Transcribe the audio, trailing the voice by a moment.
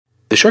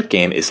The Short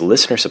Game is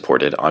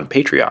listener-supported on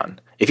Patreon.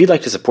 If you'd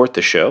like to support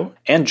the show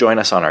and join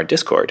us on our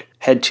Discord,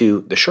 head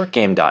to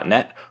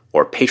theshortgame.net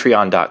or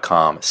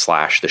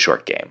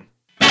patreon.com/theshortgame.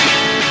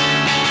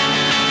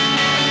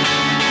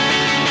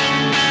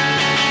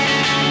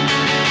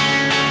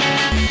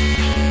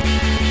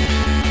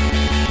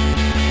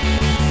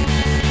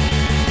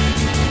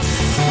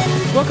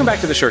 Welcome back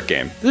to The Short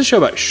Game. This is a show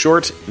about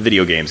short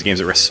video games, games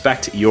that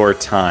respect your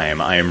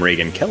time. I am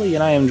Raygan Kelly,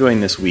 and I am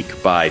joined this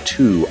week by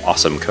two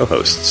awesome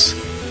co-hosts.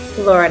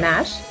 Laura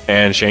Nash.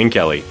 And Shane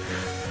Kelly.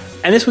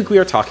 And this week we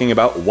are talking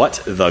about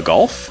What the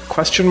Golf?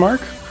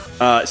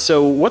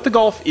 So What the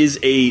Golf is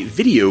a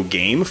video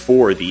game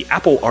for the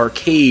Apple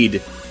Arcade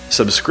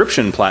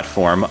subscription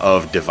platform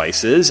of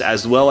devices,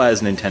 as well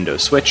as Nintendo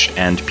Switch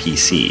and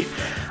PC.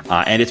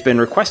 And it's been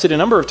requested a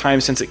number of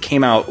times since it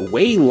came out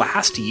way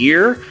last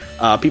year.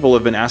 People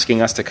have been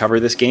asking us to cover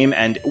this game,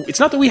 and it's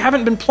not that we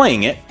haven't been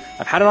playing it.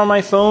 I've had it on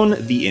my phone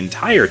the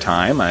entire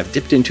time. I've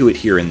dipped into it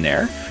here and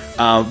there.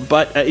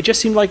 But it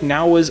just seemed like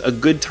now was a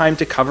good time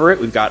to cover it.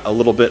 We've got a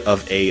little bit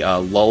of a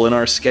lull in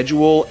our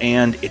schedule,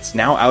 and it's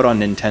now out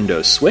on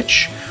Nintendo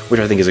Switch, which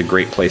I think is a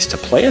great place to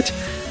play it.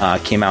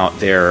 Came out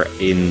there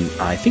in,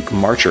 I think,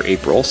 March or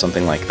April,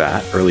 something like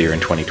that, earlier in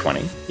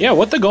 2020. Yeah,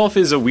 What the Golf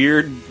is a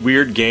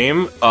weird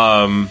game.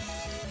 And,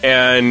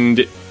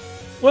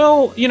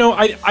 well, you know,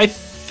 I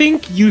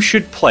think you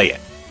should play it.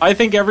 I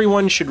think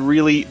everyone should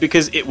really,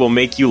 because it will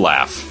make you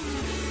laugh.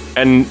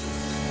 And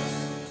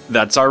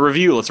that's our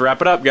review. Let's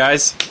wrap it up,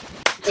 guys.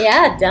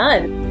 Yeah,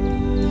 done.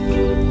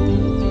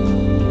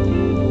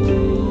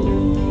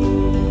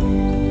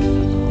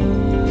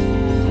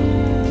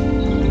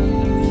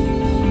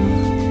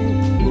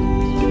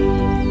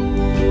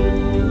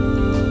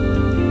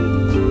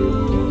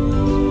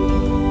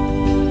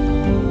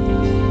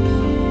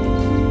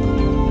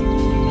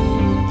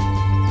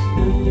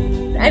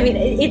 I mean,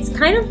 it's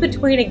kind of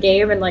between a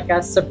game and like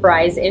a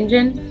surprise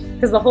engine,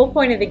 because the whole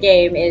point of the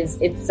game is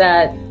it's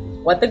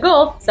What the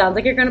Golf? Sounds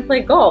like you're going to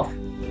play golf,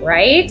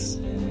 right?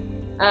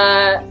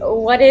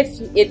 What if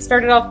it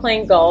started off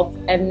playing golf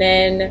and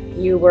then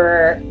you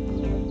were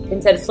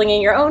instead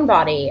flinging your own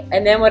body?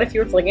 And then what if you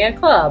were flinging a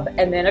club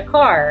and then a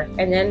car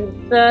and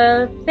then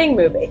the thing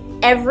moving?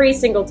 Every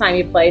single time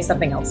you play,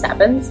 something else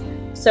happens.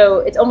 So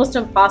it's almost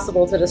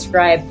impossible to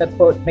describe the,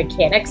 quote,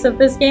 mechanics of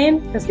this game,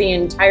 because the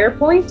entire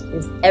point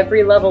is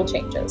every level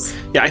changes.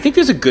 Yeah, I think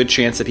there's a good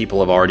chance that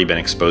people have already been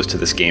exposed to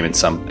this game in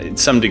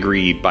some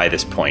degree by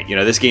this point. You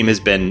know, this game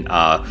has been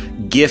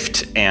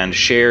gifted and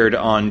shared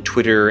on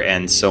Twitter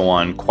and so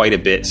on quite a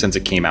bit since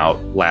it came out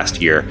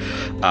last year.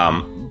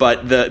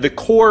 But the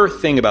core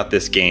thing about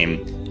this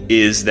game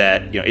is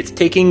that, you know, it's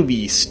taking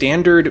the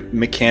standard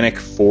mechanic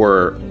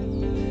for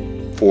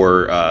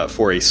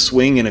a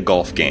swing in a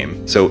golf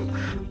game. So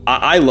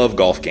I love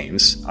golf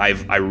games.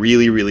 I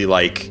really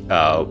like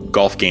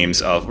golf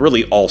games of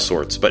really all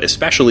sorts, but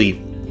especially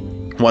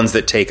ones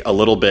that take a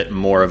little bit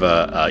more of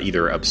a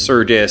either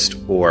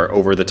absurdist or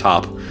over the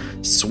top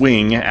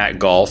swing at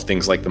golf.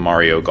 Things like the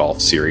Mario Golf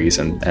series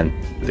and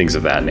things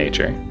of that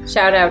nature.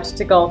 Shout out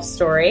to Golf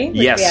Story, which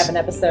yes. we have an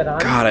episode on.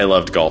 God, I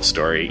loved Golf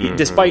Story,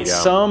 despite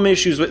some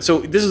issues with. So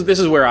this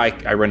is where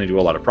I run into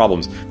a lot of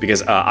problems,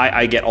 because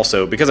I get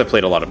also, because I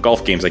played a lot of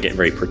golf games, I get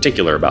very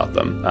particular about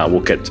them.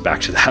 We'll get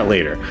back to that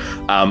later.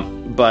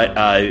 But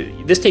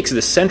this takes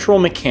the central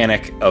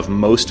mechanic of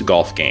most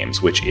golf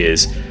games, which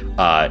is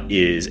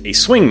a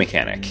swing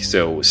mechanic.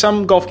 So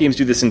some golf games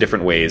do this in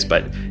different ways,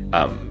 but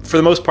for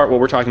the most part, what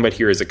we're talking about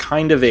here is a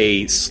kind of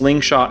a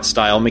slingshot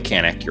style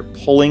mechanic. You're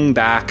pulling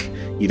back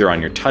either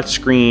on your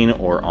touchscreen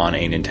or on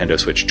a Nintendo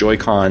Switch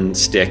Joy-Con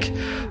stick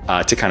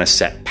to kind of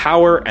set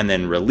power, and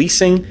then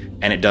releasing,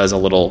 and it does a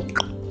little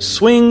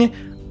swing,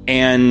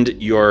 and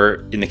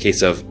you're, in the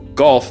case of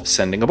golf,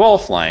 sending a ball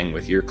flying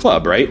with your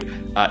club, right?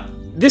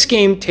 This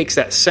game takes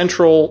that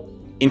central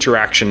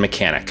interaction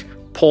mechanic,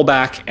 pull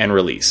back and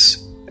release,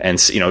 and,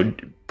 you know,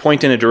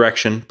 point in a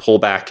direction, pull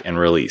back and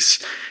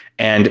release,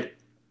 and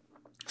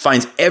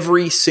finds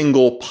every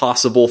single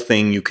possible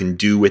thing you can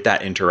do with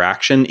that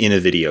interaction in a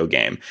video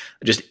game.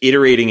 Just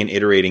iterating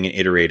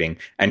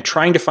and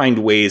trying to find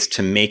ways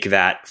to make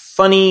that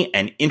funny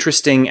and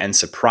interesting and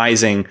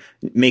surprising,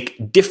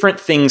 make different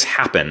things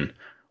happen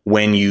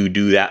when you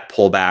do that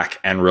pull back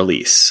and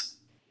release.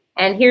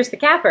 And here's the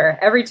capper.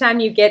 Every time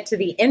you get to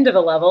the end of a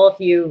level,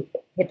 if you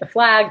hit the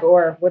flag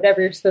or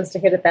whatever you're supposed to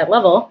hit at that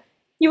level,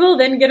 you will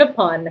then get a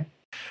pun.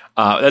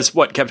 That's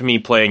what kept me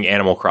playing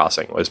Animal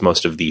Crossing, was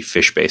most of the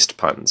fish-based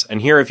puns.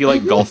 And here, if you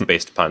like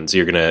golf-based puns,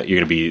 you're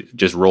gonna be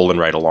just rolling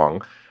right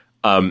along.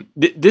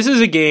 This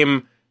is a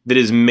game that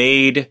is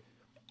made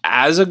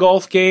as a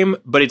golf game,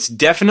 but it's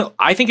definitely,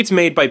 I think it's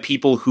made by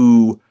people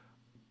who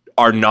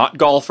are not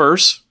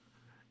golfers.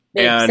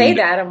 They say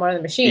that on one of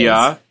the machines.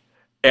 Yeah.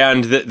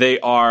 And that they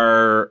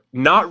are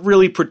not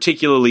really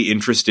particularly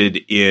interested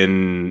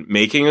in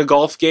making a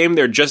golf game.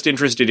 They're just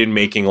interested in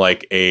making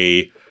like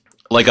a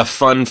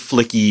fun,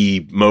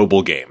 flicky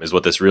mobile game is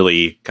what this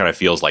really kind of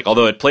feels like.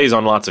 Although it plays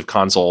on lots of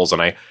consoles, and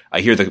I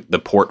hear the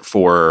port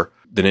for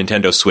the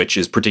Nintendo Switch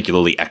is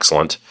particularly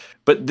excellent.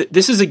 But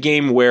this is a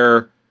game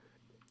where,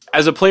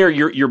 as a player,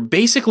 you're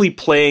basically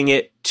playing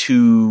it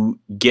to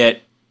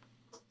get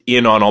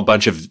in on a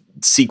bunch of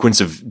sequence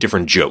of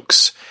different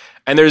jokes.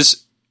 And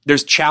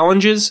there's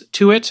challenges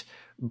to it,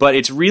 but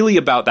it's really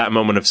about that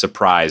moment of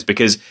surprise,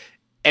 because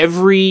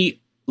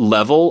every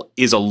level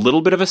is a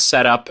little bit of a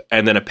setup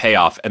and then a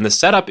payoff. And the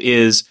setup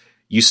is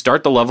you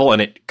start the level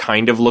and it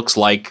kind of looks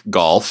like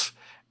golf,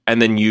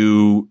 and then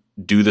you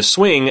do the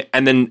swing,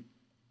 and then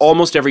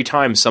almost every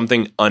time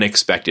something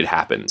unexpected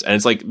happens. And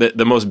it's like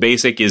the most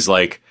basic is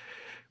like,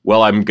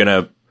 well, I'm going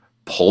to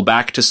pull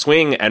back to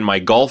swing, and my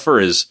golfer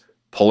is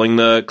pulling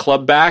the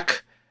club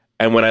back,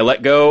 and when I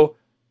let go,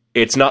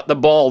 it's not the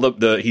ball.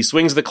 He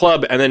swings the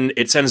club, and then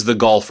it sends the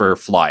golfer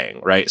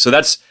flying. Right. So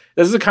this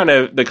is the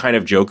kind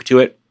of joke to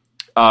it.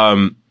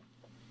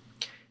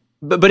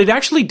 But it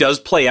actually does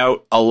play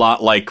out a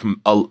lot like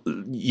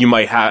you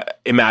might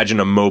imagine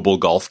a mobile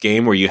golf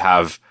game where you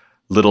have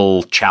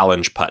little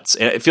challenge putts.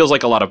 And it feels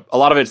like a lot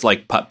of it's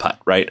like putt,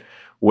 right?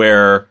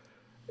 Where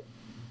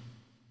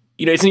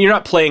you're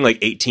not playing like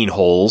 18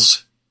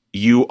 holes.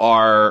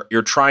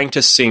 You're trying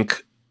to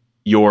sink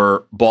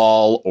your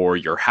ball or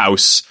your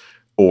house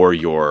or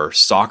your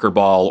soccer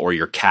ball or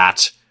your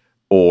cat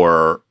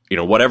or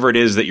whatever it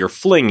is that you're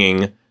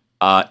flinging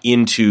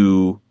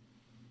into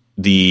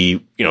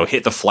the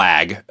hit the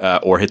flag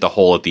or hit the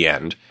hole at the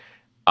end.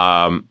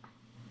 And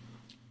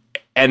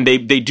they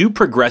do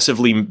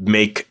progressively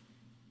make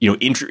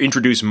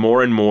introduce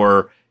more and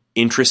more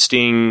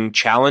interesting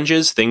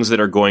challenges, things that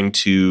are going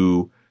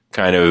to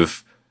kind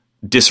of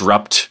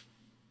disrupt,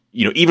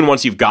 even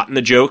once you've gotten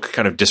the joke,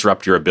 kind of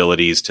disrupt your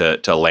abilities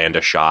to land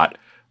a shot.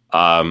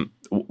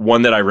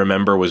 One that I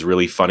remember was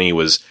really funny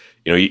was,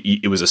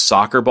 it was a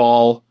soccer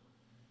ball,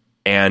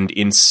 and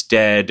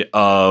instead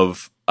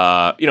of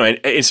a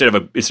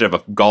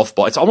golf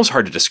ball, it's almost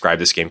hard to describe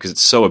this game because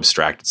it's so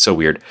abstract, it's so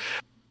weird.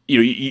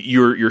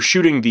 You're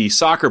shooting the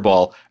soccer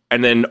ball,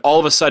 and then all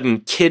of a sudden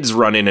kids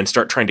run in and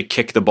start trying to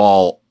kick the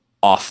ball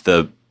off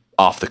the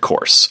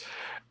course.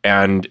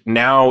 And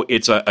now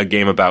it's a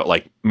game about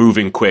like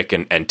moving quick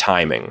and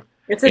timing.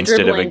 It's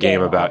instead of a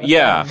game about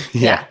yeah.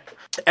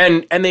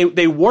 And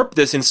they warp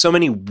this in so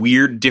many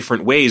weird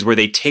different ways where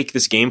they take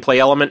this gameplay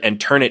element and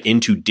turn it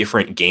into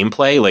different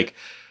gameplay. Like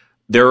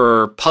there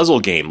are puzzle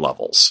game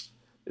levels.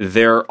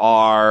 There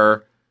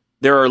are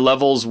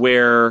levels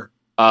where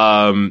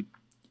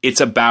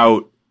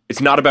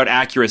it's not about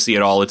accuracy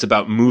at all. It's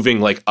about moving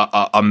like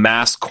a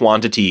mass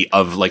quantity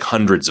of like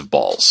hundreds of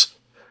balls.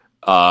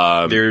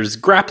 There's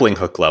grappling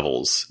hook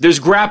levels.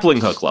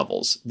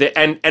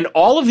 And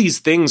all of these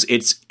things,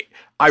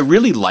 I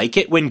really like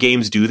it when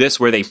games do this,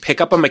 where they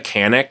pick up a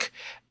mechanic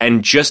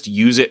and just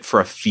use it for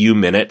a few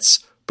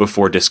minutes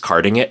before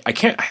discarding it.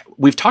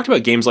 We've talked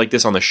about games like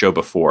this on the show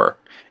before.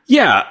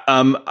 Yeah.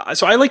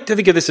 So I like to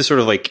think of this as sort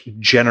of like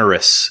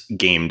generous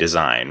game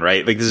design,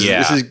 right? Like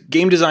this is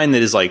game design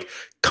that is like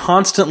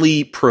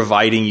constantly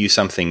providing you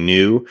something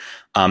new.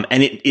 And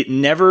it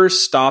never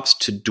stops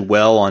to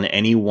dwell on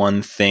any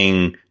one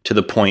thing to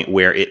the point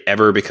where it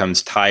ever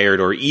becomes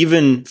tired or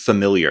even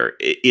familiar.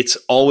 It's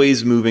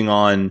always moving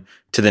on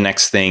to the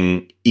next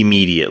thing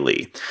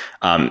immediately.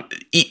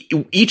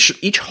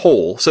 Each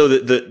hole. So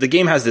the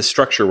game has this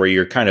structure where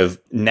you're kind of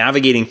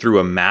navigating through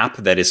a map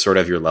that is sort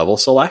of your level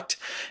select.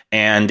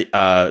 And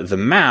the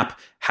map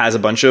has a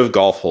bunch of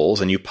golf holes,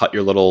 and you put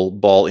your little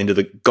ball into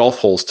the golf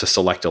holes to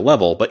select a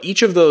level. But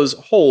each of those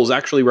holes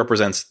actually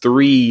represents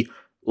 3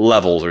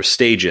 levels or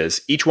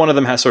stages. Each one of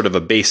them has sort of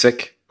a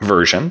basic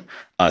version.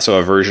 So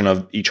a version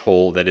of each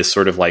hole that is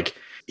sort of like,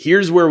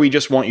 here's where we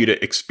just want you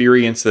to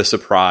experience the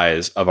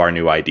surprise of our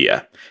new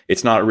idea.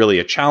 It's not really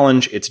a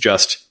challenge. It's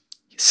just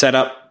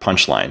setup,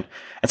 punchline.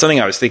 And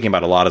something I was thinking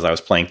about a lot as I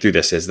was playing through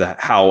this is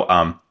that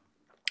how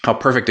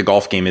perfect a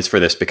golf game is for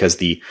this,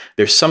 because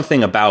there's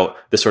something about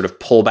the sort of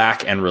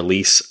pullback and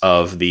release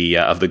of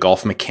the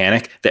golf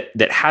mechanic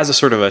that has a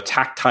sort of a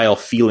tactile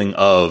feeling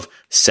of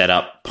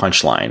setup,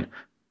 punchline,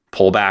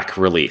 pullback,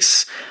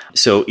 release.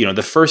 So,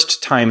 the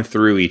first time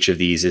through each of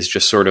these is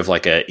just sort of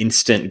like an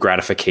instant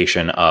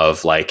gratification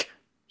of like,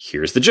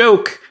 here's the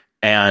joke,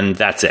 and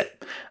that's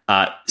it.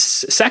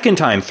 Second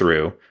time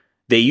through,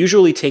 they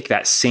usually take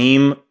that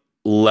same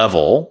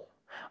level,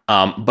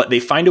 but they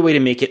find a way to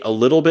make it a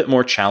little bit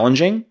more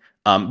challenging.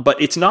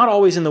 But it's not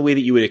always in the way that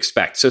you would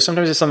expect. So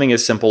sometimes it's something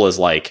as simple as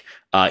like,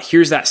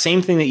 here's that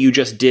same thing that you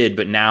just did,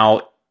 but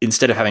now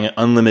instead of having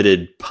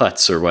unlimited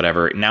putts or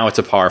whatever, now it's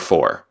a par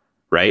 4,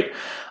 right?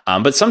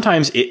 But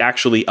sometimes it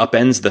actually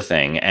upends the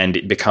thing and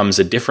it becomes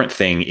a different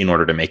thing in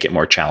order to make it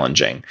more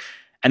challenging.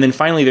 And then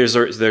finally, there's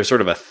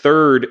sort of a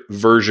third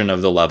version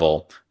of the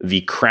level,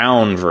 the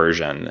crown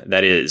version,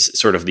 that is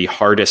sort of the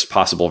hardest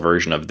possible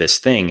version of this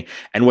thing.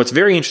 And what's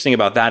very interesting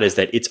about that is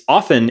that it's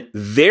often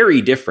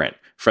very different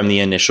from the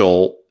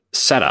initial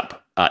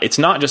setup. It's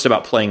not just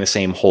about playing the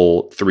same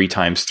hole 3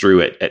 times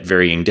through it at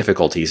varying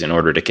difficulties in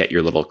order to get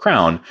your little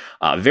crown.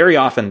 Very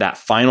often that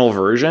final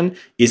version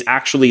is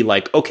actually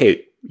like,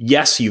 okay,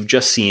 yes, you've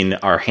just seen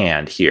our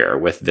hand here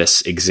with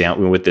this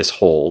example, with this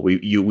hole.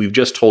 We've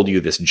just told you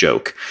this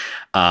joke.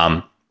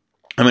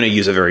 I'm going to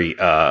use a very,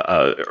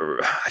 I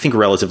think,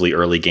 relatively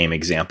early game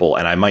example,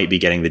 and I might be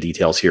getting the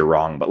details here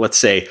wrong. But let's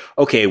say,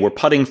 okay, we're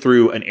putting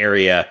through an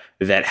area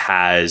that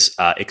has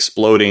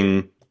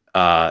exploding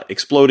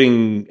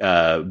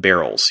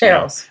barrels, you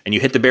know, and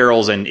you hit the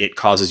barrels, and it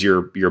causes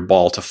your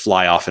ball to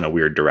fly off in a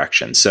weird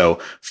direction. So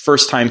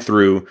first time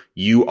through,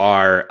 you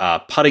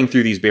are putting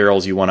through these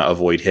barrels. You want to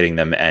avoid hitting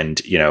them and,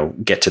 you know,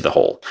 get to the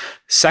hole.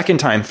 Second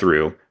time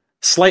through,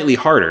 slightly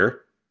harder.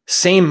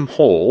 Same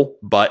hole,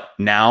 but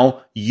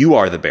now you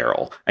are the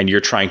barrel and you're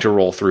trying to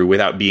roll through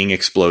without being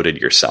exploded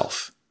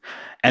yourself.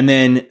 And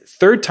then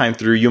third time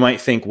through, you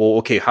might think, well,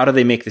 okay, how do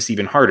they make this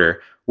even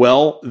harder?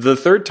 Well, the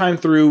third time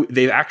through,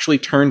 they've actually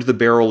turned the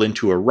barrel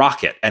into a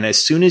rocket. And as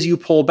soon as you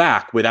pull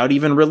back without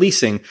even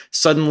releasing,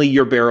 suddenly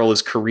your barrel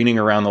is careening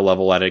around the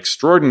level at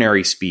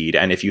extraordinary speed.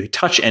 And if you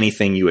touch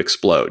anything, you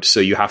explode.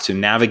 So you have to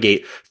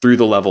navigate through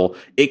the level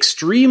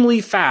extremely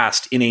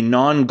fast in a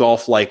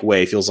non-golf-like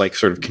way. It feels like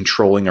sort of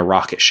controlling a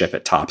rocket ship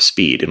at top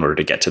speed in order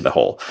to get to the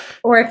hole.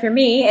 Or if you're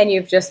me and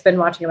you've just been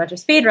watching a bunch of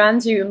speed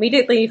runs, you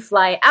immediately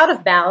fly out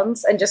of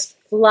bounds and just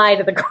fly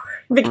to the car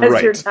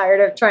because you're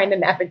tired of trying to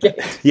navigate.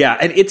 Yeah,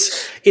 and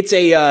it's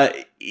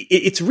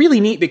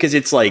really neat because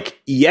it's like,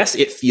 yes,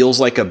 it feels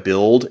like a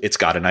build. It's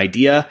got an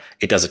idea.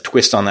 It does a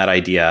twist on that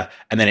idea.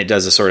 And then it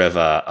does a sort of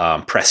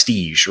a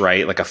prestige,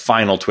 right? Like a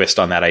final twist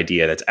on that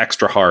idea that's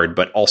extra hard,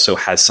 but also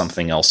has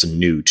something else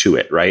new to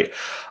it, right?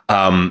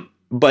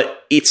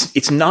 But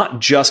it's not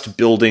just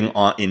building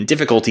on in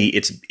difficulty.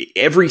 It's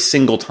every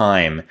single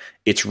time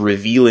it's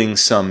revealing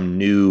some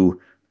new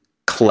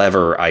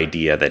clever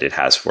idea that it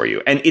has for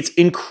you. And it's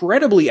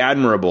incredibly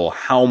admirable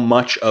how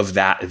much of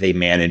that they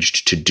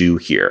managed to do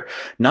here.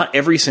 Not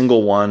every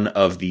single one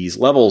of these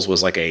levels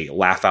was like a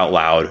laugh out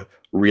loud,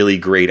 really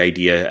great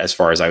idea as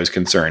far as I was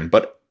concerned,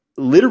 but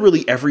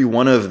literally every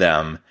one of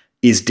them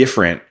is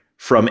different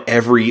from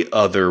every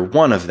other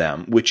one of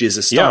them, which is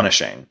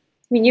astonishing. Yeah.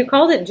 I mean, you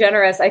called it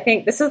generous. I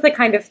think this is the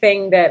kind of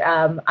thing that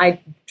I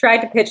tried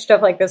to pitch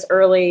stuff like this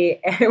early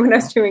when I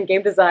was doing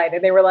game design,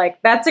 and they were like,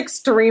 that's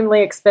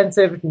extremely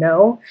expensive.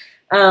 No.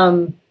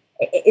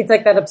 It's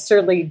like that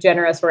absurdly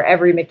generous where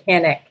every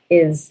mechanic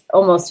is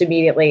almost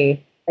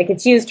immediately, like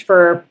it's used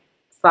for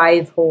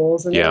 5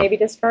 holes and then maybe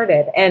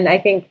discarded. And I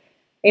think,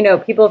 you know,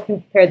 people have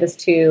compared this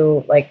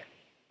to like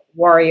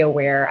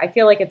WarioWare. I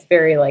feel like it's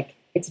very like,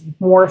 it's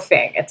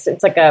morphing. It's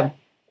like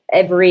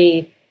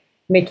every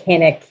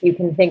mechanic you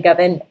can think of.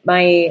 And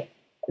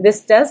this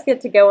does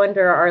get to go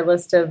under our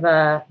list of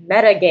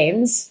meta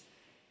games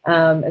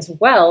as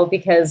well,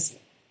 because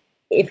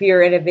if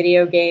you're in a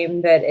video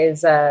game that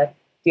is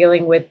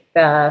dealing with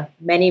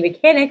many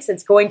mechanics,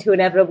 it's going to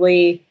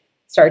inevitably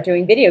start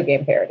doing video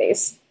game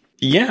parodies.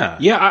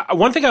 Yeah.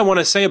 One thing I want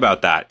to say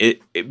about that,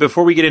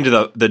 before we get into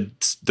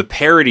the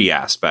parody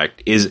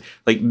aspect, is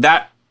like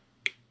that.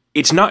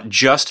 It's not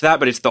just that,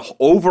 but it's the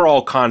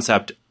overall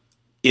concept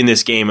in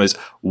this game is,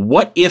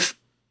 what if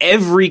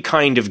every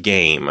kind of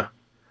game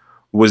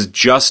was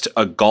just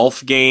a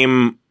golf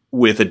game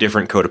with a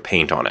different coat of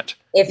paint on it?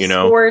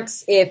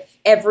 Sports, if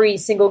every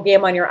single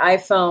game on your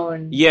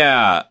iPhone.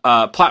 Yeah.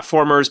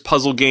 Platformers,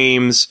 puzzle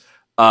games,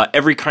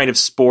 every kind of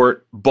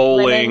sport,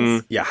 bowling.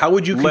 Lemons. Yeah. How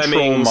would you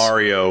control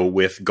Mario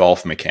with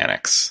golf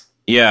mechanics?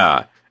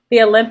 Yeah.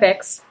 The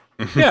Olympics.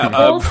 Yeah. The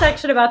whole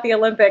section about the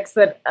Olympics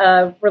that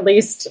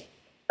released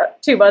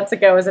 2 months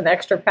ago as an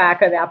extra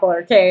pack on Apple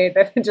Arcade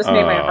that just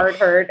made my heart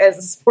hurt as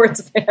a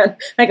sports fan.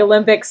 Like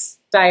Olympics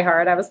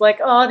diehard. I was like,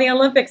 oh, the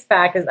Olympics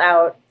pack is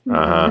out.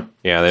 Uh-huh.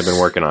 Yeah, they've been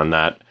working on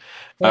that.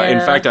 In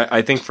fact,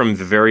 I think from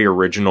the very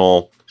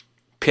original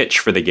pitch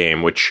for the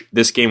game, which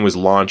this game was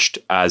launched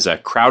as a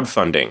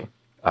crowdfunding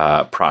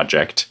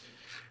project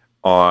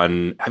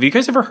on... Have you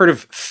guys ever heard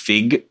of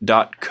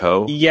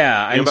Fig.co?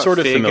 Yeah, I'm sort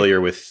of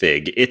familiar with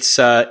Fig. It's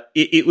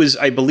it was,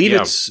 I believe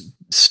it's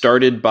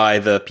started by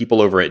the people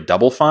over at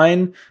Double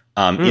Fine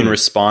in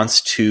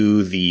response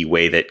to the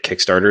way that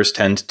Kickstarters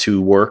tend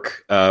to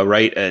work,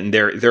 right? And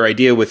their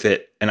idea with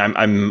it, and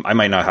I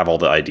might not have all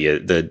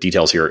the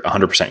details here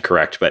 100%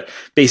 correct, but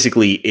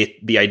basically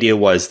the idea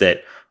was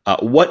that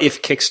what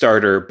if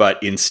Kickstarter,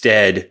 but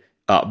instead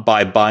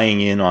by buying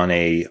in on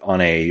a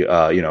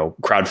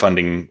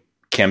crowdfunding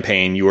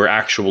campaign, you were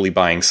actually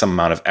buying some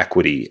amount of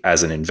equity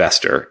as an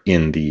investor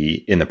in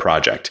the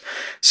project.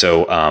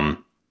 So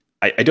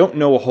I don't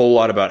know a whole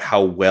lot about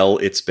how well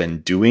it's been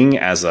doing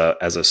as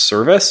a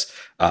service,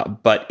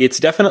 but it's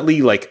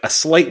definitely like a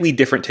slightly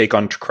different take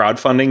on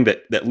crowdfunding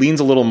that leans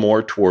a little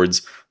more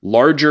towards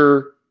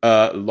larger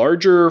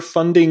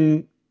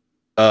funding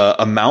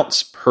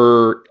amounts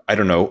per,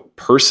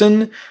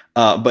 person,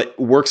 but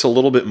works a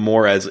little bit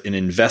more as an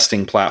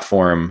investing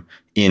platform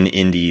in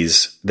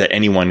indies that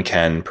anyone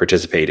can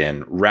participate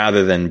in,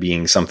 rather than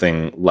being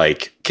something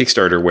like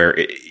Kickstarter, where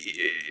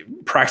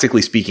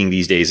practically speaking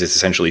these days is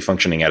essentially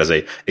functioning as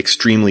a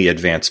extremely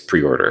advanced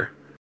pre-order.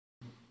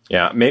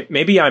 Yeah,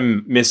 maybe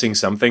I'm missing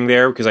something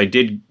there, because I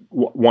did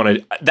want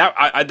to...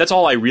 That's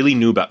all I really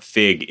knew about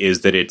Fig,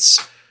 is that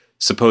it's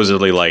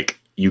supposedly like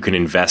you can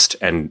invest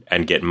and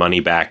get money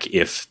back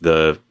if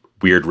the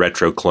weird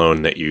retro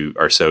clone that you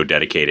are so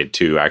dedicated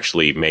to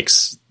actually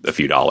makes a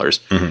few dollars.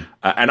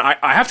 And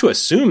I have to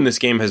assume this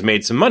game has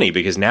made some money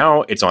because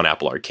now it's on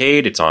Apple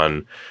Arcade, it's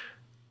on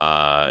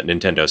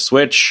Nintendo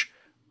Switch.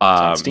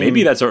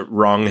 Maybe that's a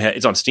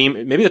it's on Steam.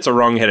 Maybe that's a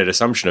wrong-headed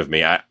assumption of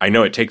me. I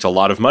know it takes a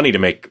lot of money to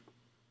make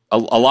a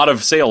lot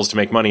of sales to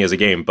make money as a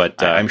game,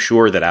 but I'm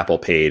sure that Apple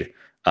paid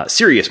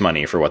serious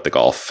money for What the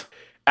Golf.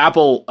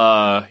 Apple,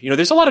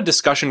 there's a lot of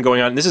discussion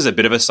going on. This is a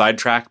bit of a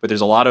sidetrack, but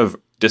there's a lot of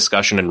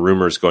discussion and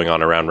rumors going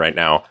on around right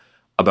now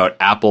about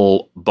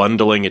Apple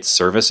bundling its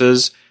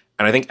services.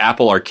 And I think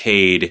Apple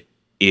Arcade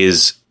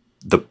is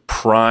the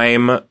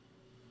prime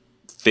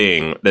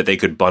thing that they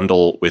could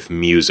bundle with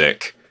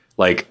music.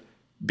 Like,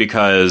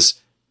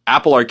 because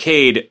Apple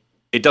Arcade,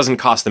 it doesn't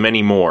cost them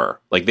any more.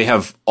 Like, they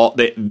have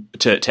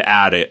to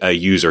add a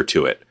user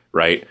to it,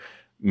 right?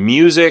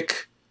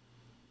 Music,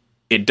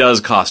 it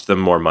does cost them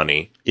more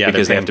money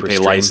because they have to pay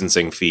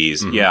licensing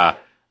fees. Yeah.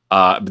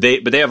 But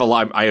they have a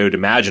lot, I would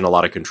imagine, a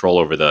lot of control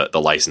over the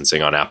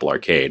licensing on Apple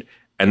Arcade.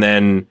 And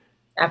then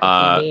Apple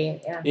TV,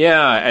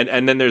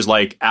 and then there's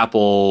like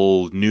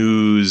Apple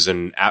News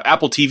and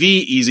Apple TV,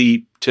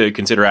 easy to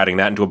consider adding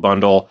that into a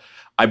bundle.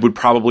 I would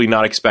probably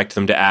not expect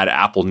them to add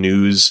Apple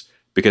News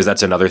because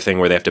that's another thing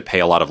where they have to pay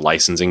a lot of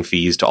licensing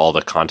fees to all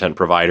the content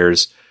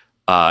providers.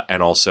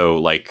 And also,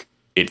 like,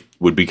 it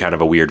would be kind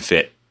of a weird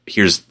fit.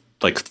 Here's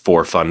like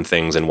 4 fun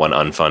things and 1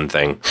 unfun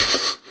thing.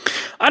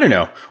 I don't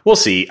know. We'll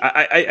see.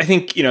 I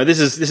think, this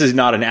is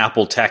not an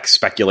Apple tech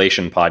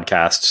speculation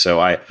podcast.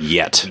 So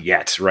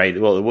yet, right?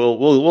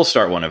 We'll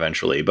start one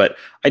eventually. But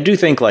I do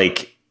think,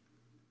 like,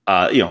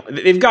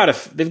 they've got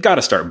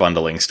to start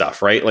bundling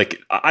stuff, right? Like,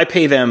 I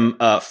pay them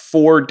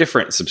 4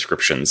 different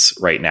subscriptions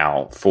right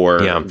now for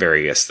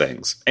various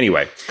things.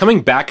 Anyway,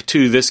 coming back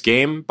to this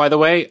game, by the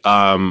way,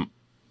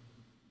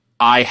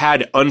 I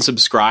had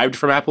unsubscribed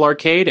from Apple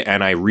Arcade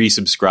and I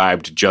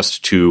resubscribed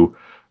just to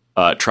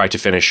try to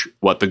finish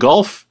What the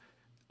Golf.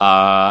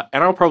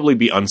 And I'll probably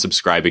be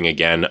unsubscribing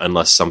again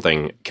unless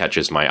something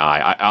catches my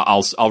eye.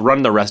 I'll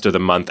run the rest of the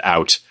month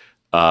out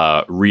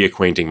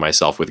reacquainting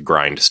myself with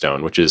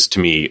Grindstone, which is, to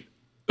me,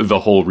 the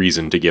whole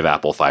reason to give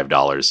Apple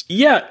 $5.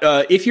 Yeah,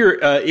 if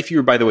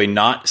you're by the way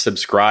not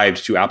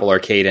subscribed to Apple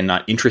Arcade and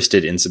not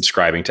interested in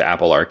subscribing to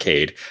Apple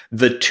Arcade,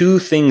 the 2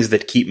 things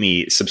that keep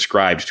me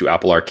subscribed to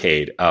Apple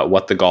Arcade,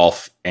 What the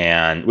Golf,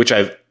 and which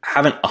I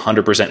haven't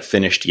 100%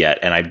 finished yet,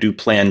 and I do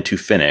plan to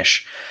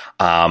finish,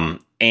 and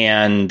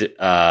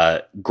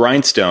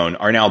Grindstone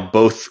are now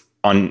both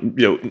on.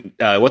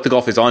 What the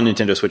Golf is on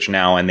Nintendo Switch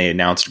now, and they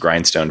announced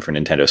Grindstone for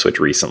Nintendo Switch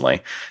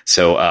recently.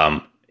 So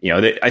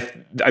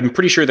I'm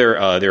pretty sure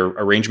their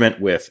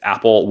arrangement with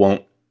Apple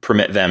won't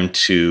permit them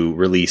to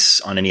release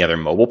on any other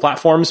mobile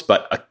platforms,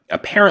 but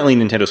apparently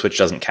Nintendo Switch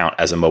doesn't count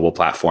as a mobile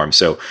platform.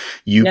 So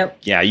you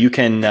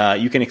can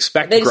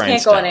expect they just Grindstone.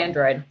 can't go on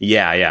Android.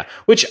 Yeah.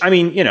 Which, I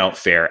mean,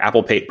 fair.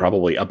 Apple paid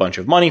probably a bunch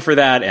of money for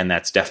that, and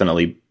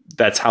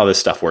that's how this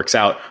stuff works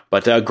out.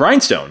 But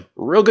Grindstone,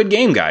 real good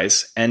game,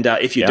 guys. And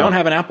if you don't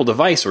have an Apple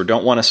device or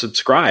don't want to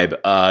subscribe,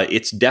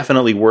 it's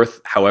definitely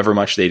worth however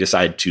much they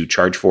decide to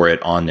charge for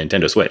it on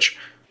Nintendo Switch.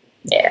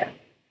 Yeah.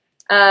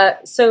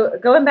 So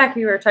going back,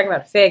 we were talking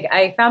about Fig.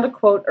 I found a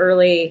quote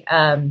early,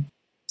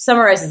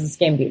 summarizes this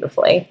game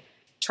beautifully.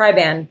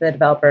 Triband, the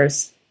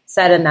developers,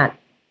 said in that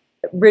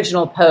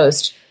original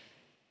post,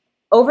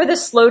 "Over the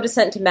slow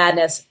descent to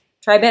madness,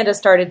 Triband has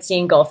started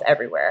seeing golf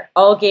everywhere.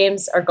 All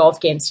games are golf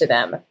games to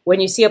them. When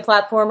you see a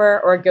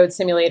platformer or a goat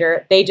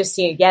simulator, they just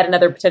see yet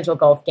another potential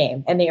golf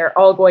game, and they are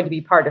all going to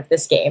be part of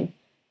this game.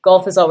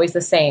 Golf is always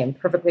the same.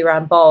 Perfectly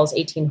round balls,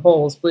 18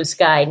 holes, blue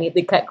sky,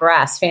 neatly cut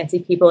grass, fancy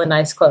people in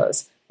nice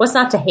clothes. What's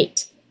not to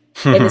hate?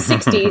 In the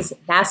 60s,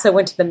 NASA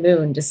went to the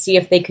moon to see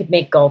if they could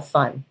make golf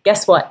fun.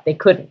 Guess what? They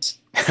couldn't.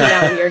 So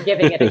now we are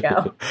giving it a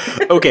go."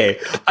 Okay.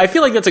 I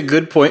feel like that's a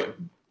good point.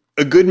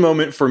 A good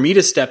moment for me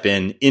to step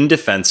in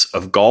defense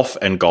of golf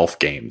and golf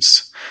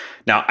games.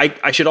 Now,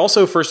 I should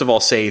also, first of all,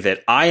 say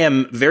that I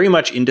am very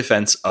much in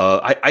defense of,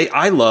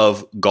 I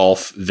love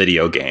golf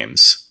video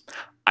games.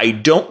 I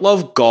don't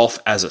love golf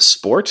as a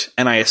sport,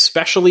 and I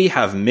especially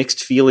have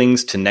mixed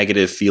feelings to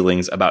negative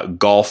feelings about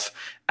golf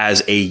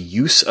as a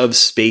use of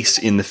space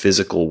in the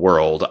physical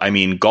world. I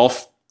mean,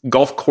 golf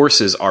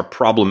courses are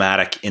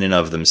problematic in and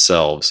of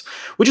themselves,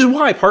 which is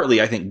why partly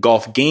I think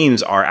golf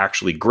games are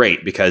actually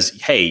great because,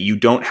 hey, you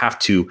don't have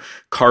to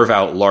carve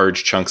out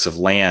large chunks of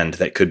land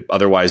that could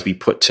otherwise be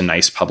put to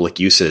nice public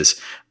uses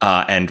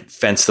and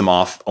fence them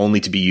off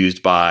only to be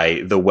used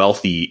by the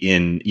wealthy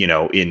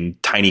in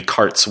tiny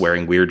carts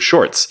wearing weird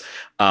shorts.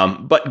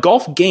 But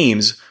golf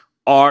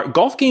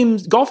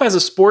as a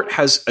sport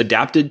has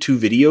adapted to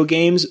video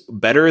games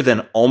better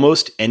than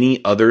almost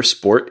any other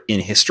sport in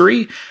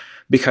history.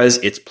 Because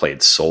it's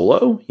played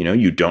solo,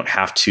 you don't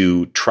have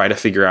to try to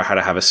figure out how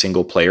to have a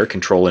single player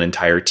control an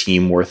entire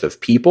team worth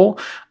of people.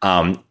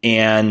 And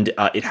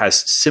it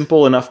has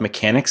simple enough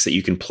mechanics that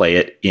you can play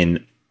it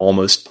in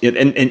almost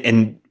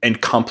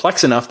and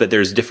complex enough that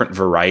there's different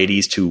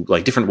varieties to,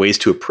 like, different ways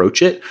to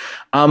approach it.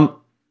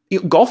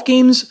 Golf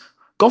games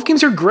golf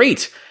games are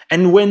great.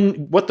 And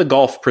when What the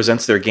Golf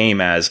presents their game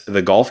as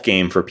the golf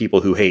game for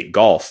people who hate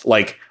golf,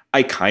 like,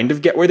 I kind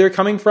of get where they're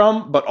coming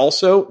from, but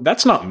also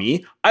that's not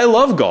me. I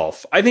love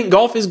golf. I think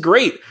golf is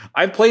great.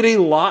 I've played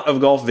a lot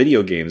of golf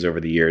video games over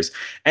the years.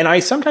 And I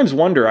sometimes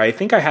wonder, I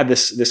think I had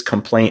this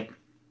complaint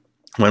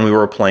when we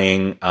were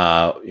playing,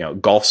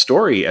 Golf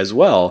Story as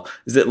well,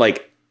 is that,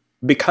 like,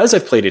 because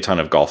I've played a ton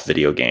of golf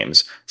video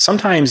games,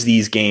 sometimes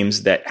these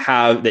games that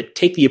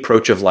take the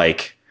approach of,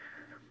 like,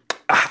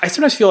 I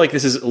sometimes feel like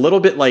this is a little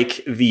bit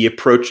like the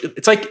approach.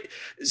 It's like,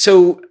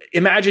 so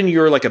imagine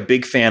you're like a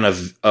big fan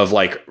of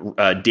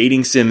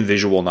dating sim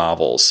visual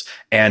novels,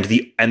 and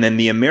then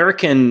the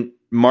American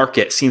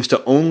market seems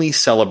to only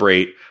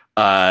celebrate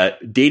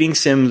dating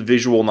sim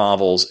visual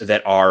novels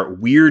that are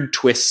weird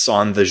twists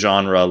on the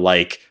genre,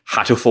 like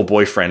Hatoful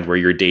Boyfriend, where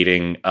you're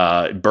dating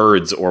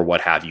birds or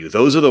what have you.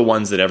 Those are the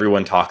ones that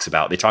everyone talks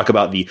about. They talk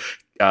about the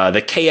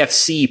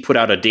KFC put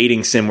out a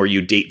dating sim where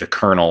you date the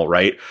Colonel,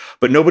 right?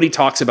 But nobody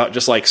talks about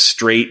just like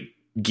straight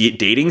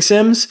dating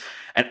sims.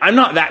 And I'm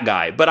not that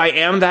guy, but I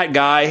am that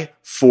guy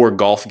for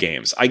golf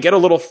games. I get a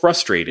little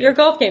frustrated. You're a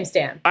golf game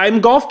stan. I'm a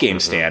golf game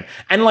stan.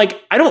 And like,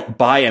 I don't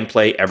buy and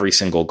play every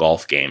single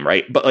golf game,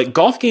 right? But like,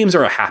 golf games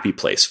are a happy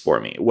place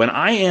for me. When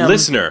I am...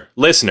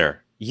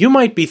 Listener, you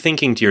might be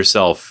thinking to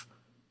yourself,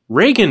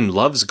 Raygan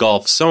loves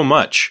golf so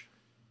much.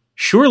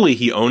 Surely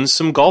he owns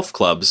some golf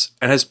clubs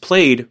and has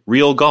played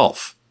real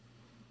golf.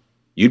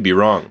 You'd be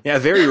wrong. Yeah,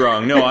 very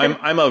wrong. No,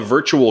 I'm a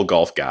virtual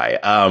golf guy.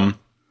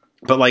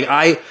 But like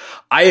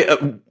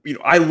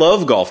I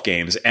love golf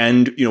games,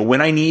 and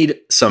when I need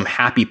some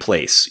happy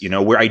place,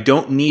 where I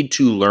don't need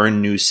to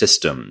learn new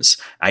systems,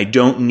 I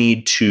don't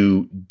need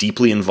to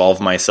deeply involve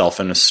myself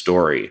in a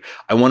story.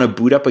 I want to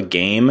boot up a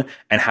game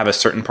and have a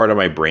certain part of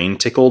my brain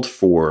tickled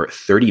for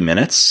 30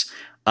 minutes.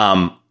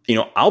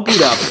 I'll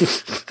boot up.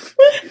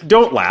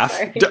 Don't laugh.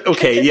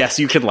 Okay, yes,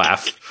 you can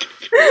laugh.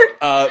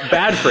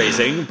 Bad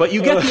phrasing, but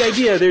you get the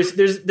idea.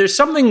 There's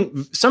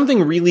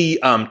something really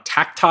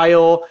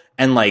tactile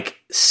and like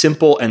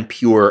simple and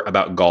pure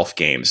about golf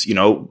games.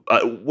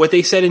 What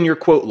they said in your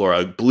quote,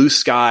 Laura: blue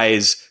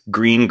skies,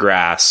 green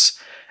grass,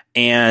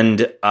 and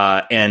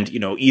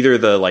either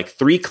the like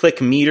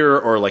 3-click meter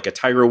or like a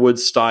Tiger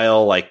Woods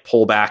style like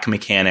pullback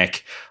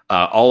mechanic.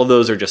 All of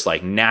those are just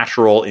like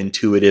natural,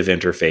 intuitive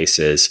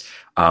interfaces.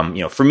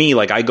 For me,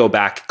 like I go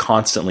back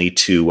constantly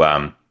to,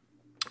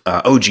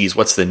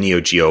 what's the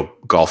Neo Geo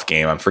golf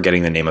game? I'm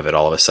forgetting the name of it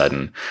all of a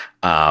sudden.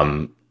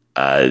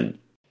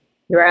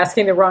 You're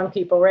asking the wrong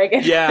people,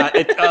 Raygan.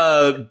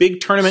 Yeah, big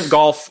tournament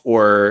golf,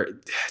 or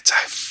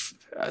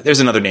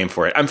there's another name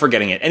for it. I'm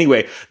forgetting it.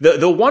 Anyway,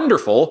 the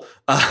wonderful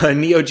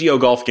Neo Geo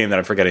golf game that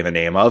I'm forgetting the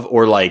name of,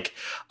 or like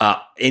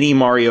any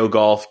Mario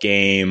golf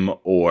game,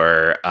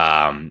 or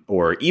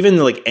even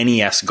like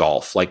NES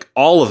golf. Like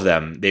all of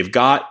them, they've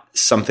got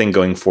something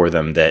going for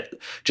them that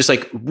just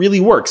like really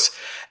works.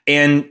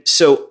 And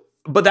so,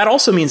 but that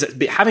also means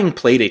that having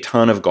played a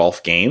ton of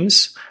golf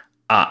games,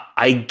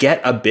 I get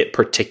a bit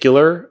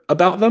particular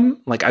about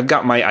them. Like I've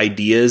got my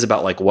ideas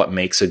about like what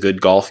makes a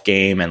good golf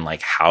game and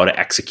like how to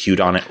execute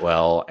on it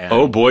well. And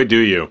oh boy, do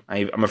you.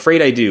 I'm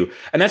afraid I do.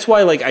 And that's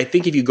why, like, I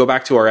think if you go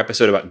back to our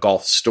episode about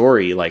Golf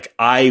Story, like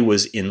I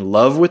was in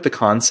love with the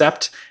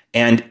concept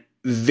and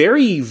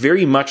very,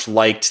 very much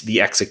liked the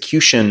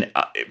execution,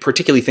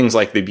 particularly things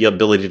like the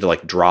ability to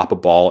like drop a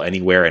ball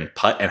anywhere and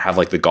putt and have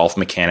like the golf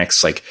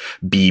mechanics like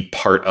be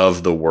part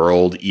of the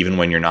world, even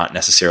when you're not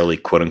necessarily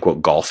quote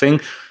unquote golfing.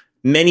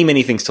 Many,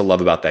 many things to love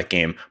about that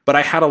game, but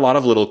I had a lot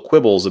of little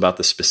quibbles about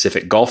the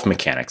specific golf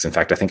mechanics. In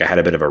fact, I think I had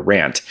a bit of a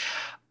rant.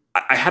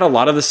 I had a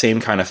lot of the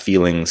same kind of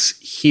feelings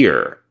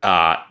here.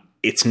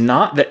 It's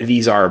not that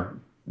these are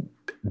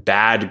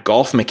bad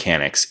golf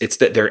mechanics. It's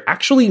that they're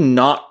actually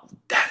not,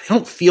 they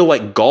don't feel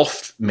like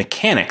golf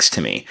mechanics to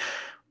me.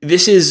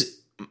 This is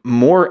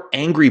more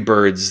Angry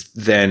Birds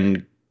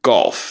than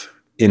golf,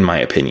 in my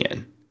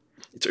opinion.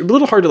 It's a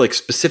little hard to like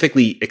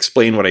specifically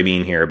explain what I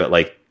mean here, but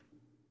like,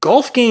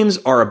 golf games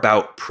are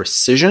about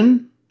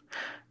precision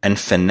and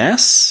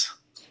finesse.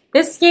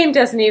 This game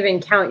doesn't even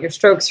count your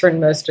strokes for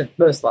most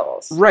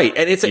levels. Right.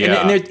 And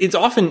it's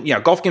often,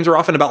 golf games are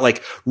often about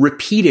like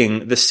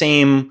repeating the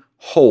same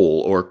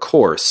hole or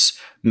course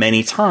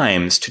many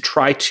times to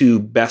try to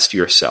best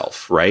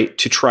yourself, right?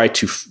 To try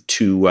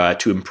to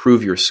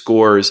improve your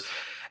scores.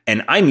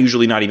 And I'm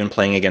usually not even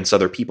playing against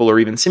other people or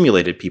even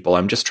simulated people.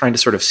 I'm just trying to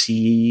sort of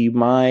see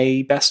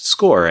my best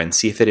score and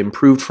see if it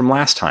improved from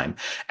last time.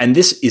 And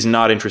this is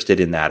not interested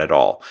in that at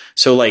all.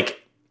 So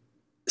like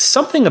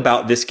something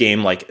about this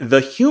game, like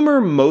the humor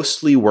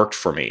mostly worked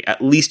for me,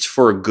 at least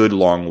for a good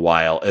long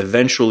while.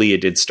 Eventually it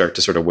did start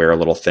to sort of wear a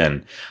little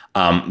thin.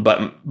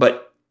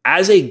 But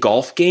as a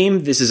golf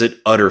game, this is an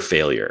utter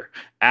failure.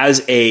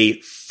 As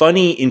a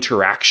funny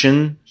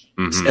interaction,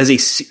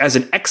 as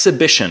an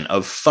exhibition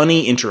of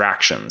funny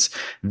interactions,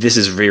 this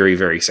is very,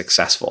 very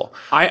successful.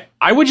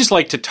 I would just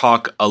like to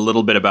talk a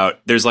little bit about,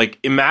 there's like,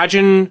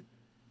 imagine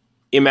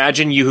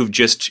you have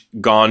just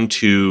gone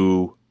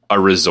to a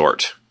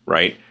resort,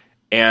 right?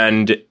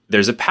 And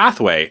there's a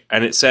pathway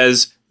and it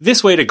says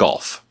this way to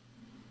golf.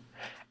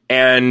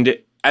 And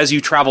as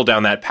you travel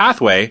down that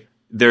pathway,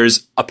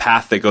 there's a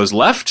path that goes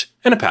left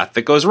and a path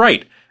that goes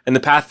right. And the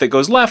path that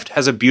goes left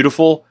has a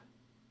beautiful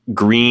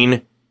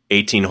green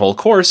 18-hole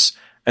course,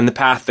 and the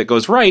path that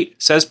goes right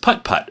says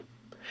putt-putt.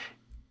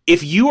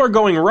 If you are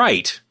going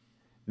right,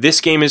 this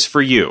game is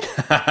for you.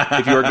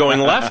 If you are going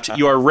left,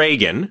 you are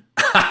Raygan.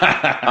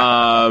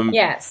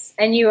 Yes,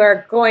 and you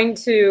are going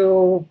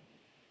to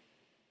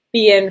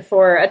be in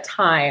for a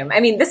time. I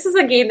mean, this is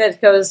a game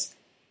that goes,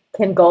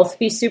 can golf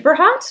be super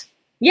hot?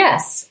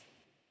 Yes.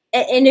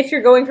 And if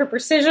you're going for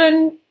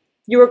precision,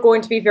 you are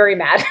going to be very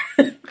mad.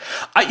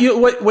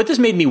 What this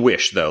made me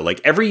wish, though,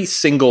 like every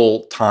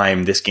single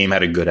time this game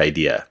had a good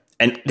idea,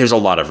 and there's a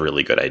lot of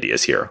really good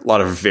ideas here, a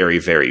lot of very,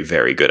 very,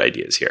 very good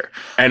ideas here,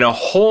 and a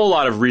whole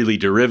lot of really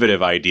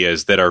derivative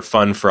ideas that are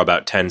fun for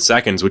about 10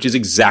 seconds, which is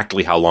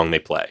exactly how long they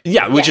play.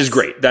 Yeah, which is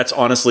great. That's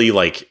honestly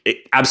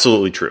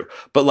absolutely true.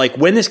 But like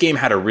when this game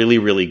had a really,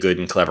 really good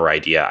and clever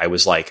idea, I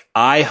was like,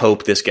 I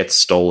hope this gets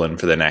stolen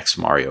for the next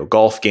Mario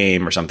Golf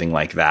game or something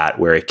like that,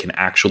 where it can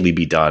actually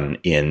be done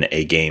in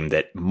a game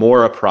that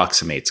more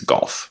approximates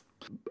golf.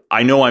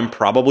 I know I'm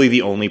probably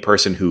the only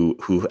person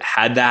who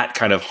had that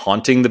kind of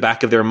haunting the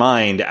back of their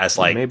mind as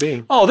like,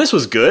 maybe, oh, this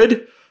was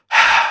good.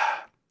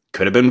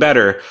 Could have been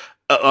better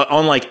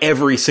on like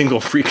every single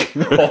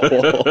freaking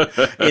hole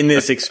in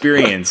this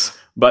experience.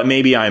 But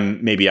maybe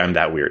I'm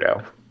that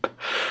weirdo.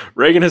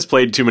 Raygan has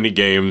played too many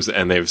games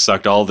and they've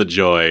sucked all the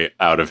joy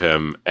out of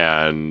him.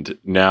 And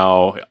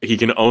now he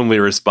can only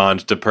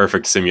respond to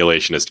perfect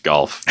simulationist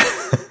golf.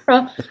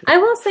 Well, I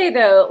will say,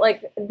 though,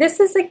 like, this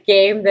is a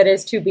game that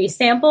is to be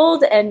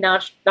sampled and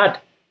not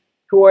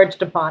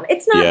gorged upon.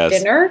 It's not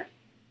dinner.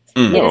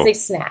 Mm-hmm. It is a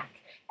snack.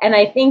 And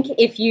I think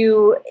if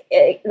you,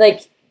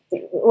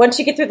 once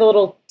you get through the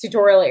little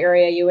tutorial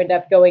area, you end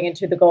up going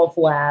into the golf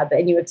lab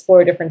and you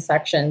explore different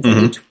sections.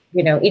 Mm-hmm.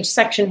 And each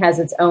section has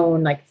its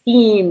own, like,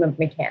 theme of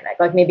mechanic.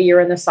 Like, maybe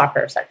you're in the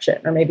soccer section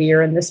or maybe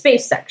you're in the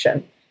space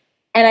section.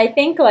 And I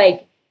think,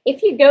 like,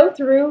 if you go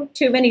through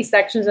too many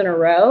sections in a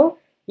row,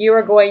 you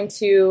are going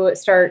to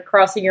start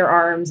crossing your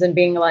arms and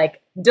being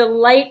like,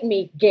 delight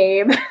me,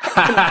 game. Put down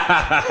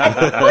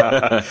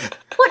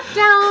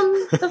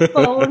the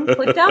phone,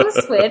 put down the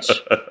Switch,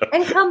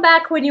 and come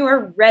back when you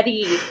are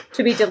ready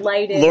to be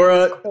delighted.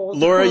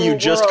 Laura, you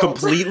just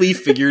completely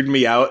figured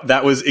me out.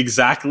 That was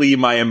exactly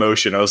my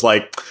emotion. I was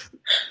like,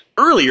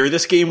 earlier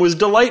this game was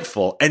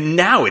delightful, and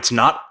now it's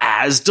not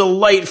as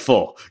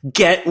delightful.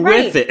 Get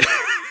with it.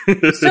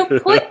 So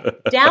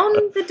put down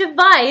the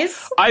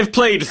device. I've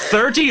played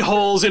 30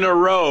 holes in a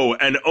row,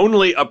 and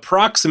only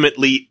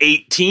approximately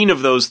 18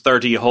 of those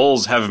 30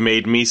 holes have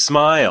made me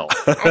smile.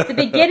 At the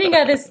beginning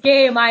of this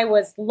game, I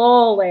was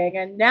lolling,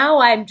 and now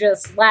I'm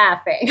just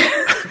laughing.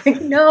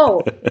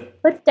 No,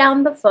 put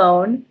down the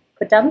phone,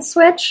 put down the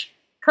Switch,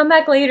 come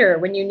back later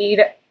when you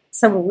need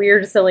some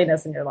weird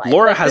silliness in your life.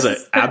 Laura has an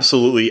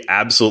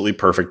absolutely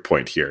perfect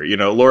point here.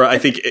 Laura, I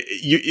think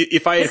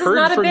if I had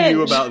heard from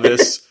you about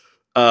this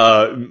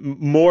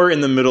more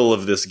in the middle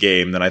of this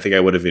game, then I think I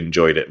would have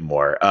enjoyed it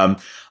more. And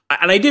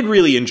I did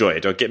really enjoy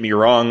it. Don't get me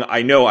wrong.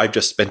 I know I've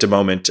just spent a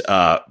moment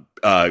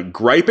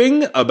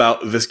griping about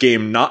this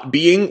game not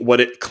being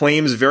what it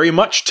claims very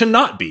much to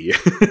not be.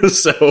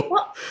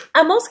 Well,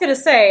 I'm also going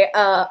to say,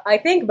 I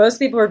think most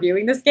people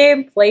reviewing this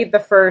game played the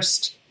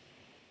first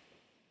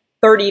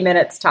 30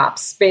 minutes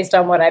tops, based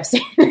on what I've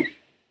seen.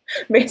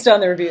 Based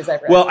on the reviews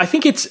I've read. Well, I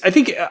think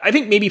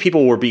maybe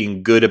people were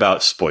being good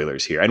about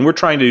spoilers here, and we're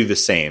trying to do the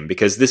same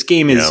because this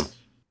game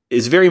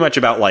is very much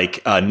about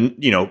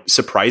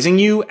surprising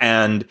you.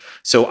 And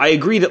so I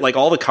agree that like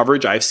all the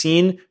coverage I've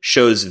seen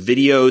shows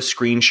video,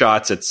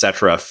 screenshots,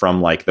 etc.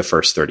 from like the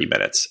first 30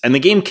 minutes, and the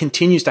game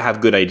continues to have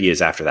good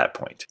ideas after that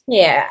point.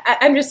 Yeah,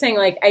 I'm just saying,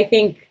 like, I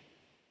think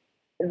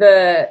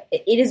it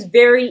is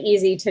very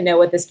easy to know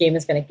what this game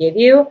is going to give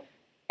you,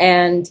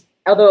 and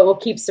although it will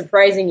keep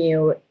surprising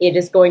you, it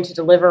is going to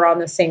deliver on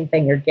the same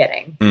thing you're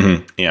getting.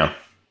 Mm-hmm. Yeah.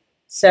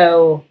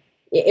 So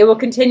it will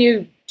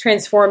continue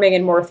transforming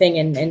and morphing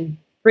and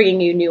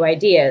bringing you new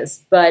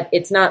ideas, but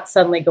it's not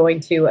suddenly going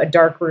to a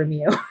dark room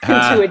you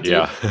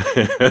into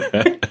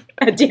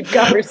a deep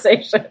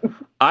conversation.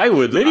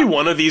 Maybe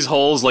one of these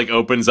holes like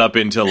opens up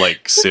into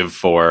like Civ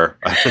 4.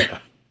 And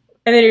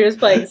then you're just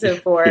playing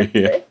Civ 4.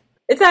 Yeah.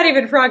 It's not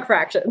even frog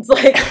fractions.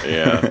 Like,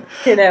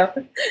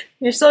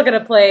 you're still going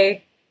to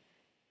play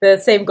the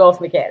same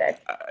golf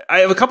mechanic. I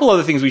have a couple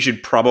other things we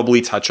should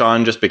probably touch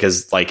on just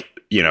because, like,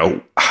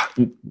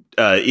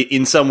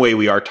 in some way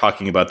we are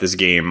talking about this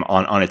game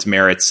on its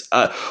merits.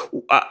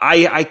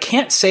 I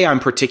can't say I'm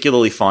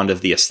particularly fond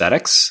of the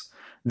aesthetics.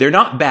 They're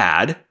not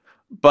bad,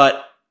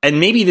 and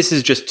maybe this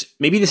is just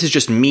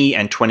me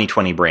and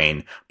 2020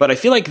 brain, but I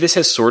feel like this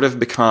has sort of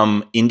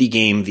become indie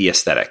game the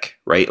aesthetic,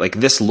 right? Like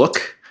this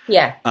look.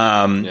 Yeah.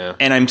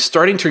 And I'm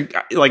starting to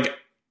like,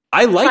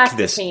 I like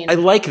this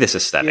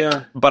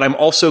aesthetic, but I'm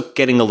also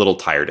getting a little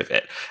tired of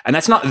it. And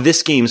that's not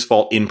this game's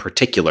fault in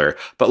particular,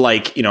 but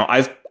like,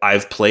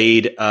 I've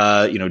played,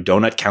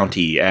 Donut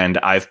County, and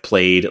I've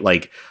played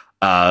like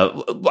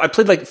I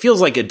played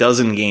feels like a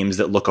dozen games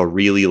that look a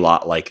really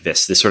lot like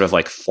this sort of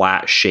like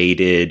flat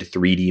shaded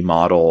 3D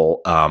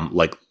model,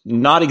 like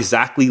not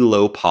exactly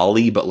low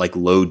poly, but like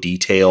low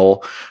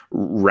detail,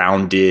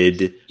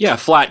 rounded. Yeah.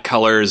 Flat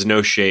colors,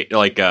 no shade,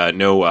 like,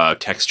 no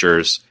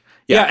textures.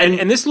 Yeah.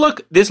 And this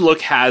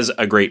look has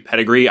a great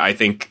pedigree. I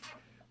think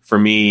for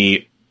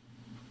me,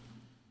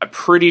 I'm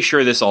pretty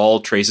sure this all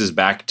traces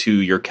back to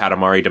your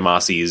Katamari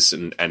Damacy's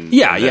and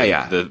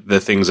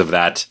the things of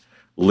that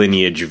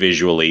lineage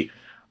visually.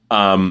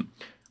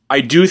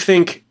 I do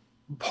think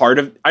I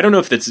don't know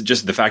if that's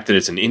just the fact that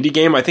it's an indie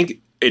game. I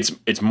think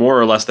it's more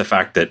or less the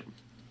fact that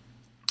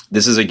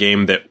this is a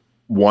game that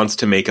wants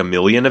to make 1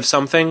 million of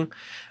something.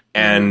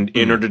 And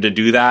in order to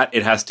do that,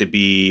 it has to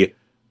be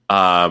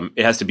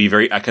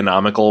very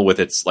economical with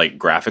its like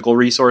graphical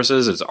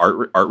resources, its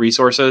art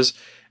resources.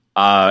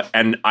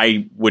 And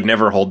I would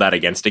never hold that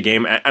against a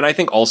game. And I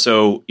think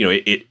also,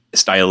 it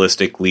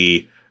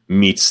stylistically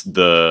meets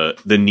the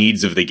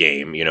needs of the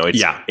game.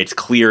 It's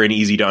clear and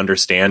easy to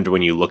understand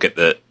when you look at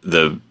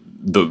the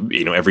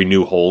every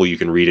new hole, you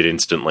can read it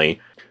instantly.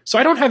 So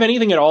I don't have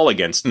anything at all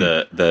against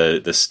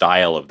the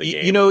style of the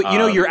game.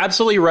 You're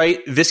absolutely right.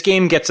 This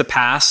game gets a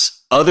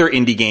pass. Other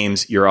indie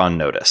games, you're on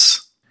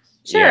notice.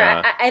 Sure.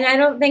 Yeah. And I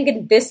don't think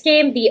in this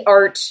game, the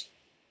art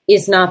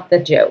is not the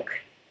joke.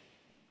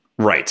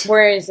 Right.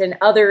 Whereas in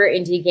other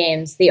indie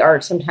games, the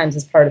art sometimes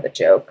is part of the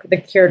joke. The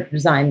character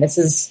design, this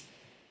is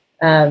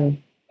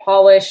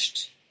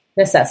polished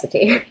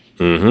necessity.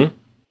 Mm-hmm.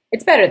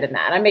 It's better than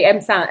that. I'm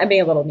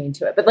being a little mean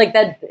to it, but like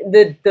that,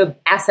 the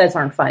assets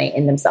aren't funny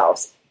in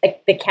themselves.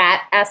 Like the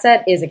cat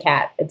asset is a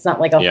cat. It's not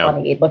like a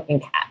funny looking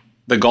cat.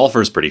 The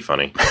golfer's pretty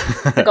funny.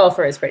 The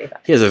golfer is pretty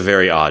funny. He has a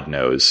very odd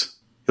nose.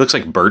 He looks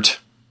like Bert.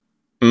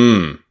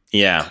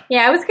 Yeah.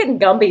 Yeah, I was getting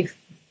Gumby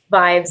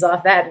vibes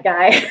off that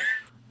guy.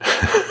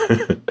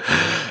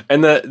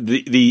 And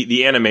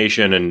the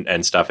animation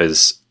and stuff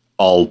is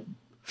all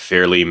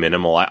fairly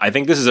minimal. I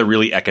think this is a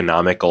really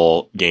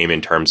economical game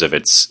in terms of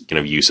its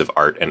use of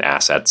art and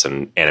assets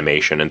and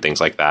animation and things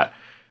like that.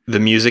 The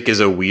music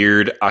is a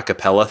weird a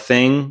cappella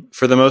thing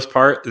for the most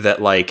part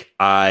that like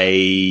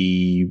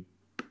I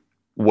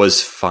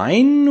was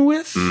fine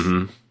with.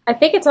 Mm-hmm. I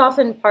think it's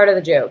often part of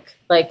the joke.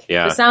 Like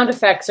the sound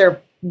effects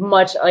are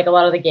much like a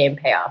lot of the game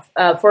payoff.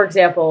 For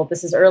example,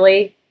 this is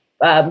early,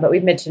 but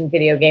we've mentioned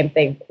video game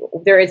thing.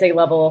 There is a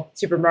level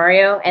Super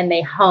Mario, and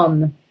they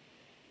hum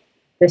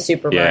the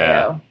Super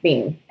Mario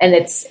theme, and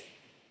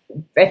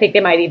I think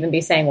they might even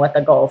be saying "What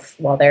the Golf"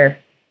 while they're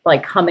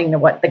like humming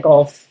the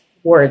Golf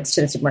words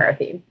to the Super Mario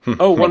theme.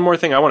 Oh, one more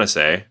thing I want to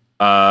say.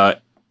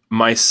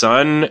 My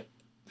son,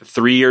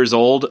 3 years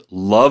old,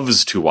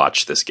 loves to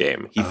watch this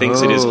game. He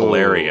thinks it is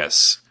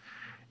hilarious.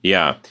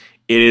 Yeah,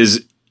 it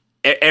is.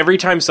 Every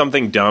time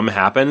something dumb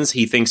happens,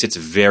 he thinks it's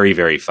very,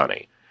 very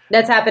funny.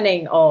 That's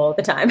happening all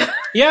the time.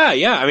 Yeah.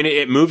 I mean,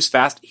 it moves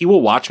fast. He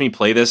will watch me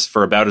play this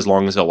for about as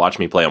long as he'll watch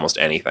me play almost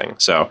anything.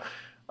 So,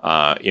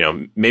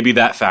 maybe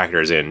that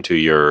factors into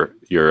your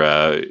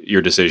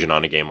decision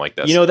on a game like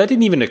this. That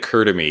didn't even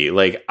occur to me.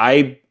 Like,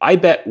 I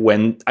bet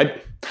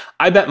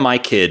I bet my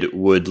kid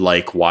would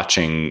like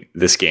watching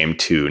this game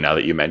too. Now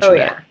that you mentioned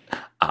it.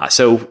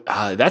 So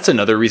that's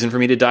another reason for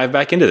me to dive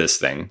back into this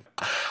thing.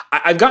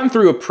 I've gotten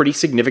through a pretty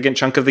significant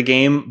chunk of the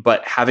game,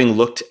 but having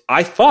looked,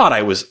 I thought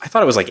it was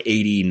like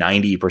 80,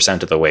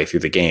 90% of the way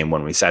through the game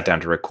when we sat down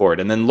to record.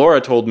 And then Laura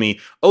told me,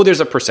 there's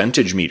a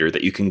percentage meter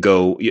that you can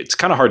go. It's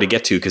kind of hard to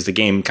get to because the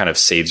game kind of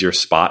saves your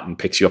spot and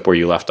picks you up where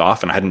you left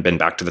off. And I hadn't been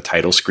back to the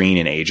title screen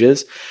in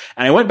ages.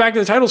 And I went back to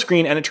the title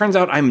screen and it turns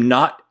out I'm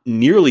not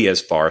nearly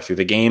as far through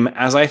the game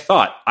as I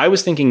thought. I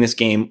was thinking this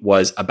game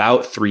was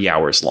about 3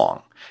 hours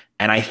long.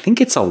 And I think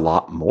it's a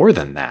lot more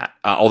than that,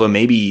 although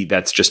maybe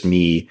that's just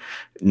me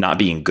not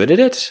being good at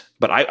it.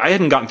 But I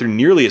hadn't gotten through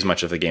nearly as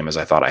much of the game as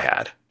I thought I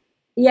had.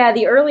 Yeah,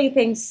 the early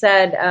things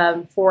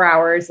said 4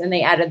 hours, and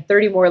they added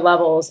 30 more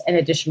levels and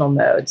additional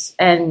modes.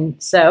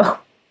 And so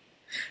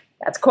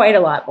that's quite a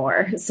lot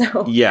more. So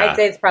I'd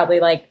say it's probably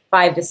like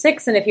 5 to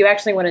 6. And if you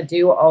actually want to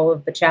do all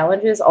of the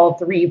challenges, all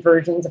 3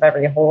 versions of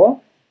every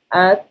hole,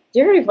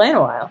 you're going to be playing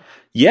a while.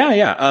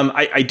 Yeah.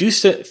 I do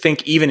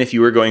think even if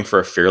you were going for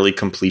a fairly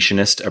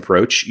completionist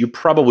approach, you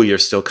probably are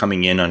still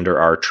coming in under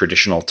our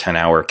traditional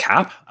 10-hour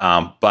cap.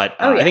 But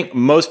I think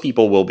most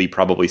people will be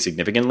probably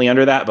significantly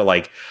under that. But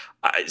like,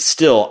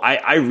 still,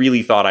 I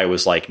really thought I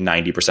was like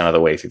 90% of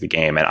the way through the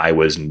game, and I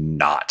was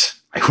not.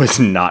 I was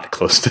not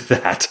close to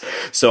that.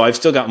 So I've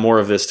still got more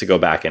of this to go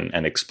back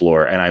and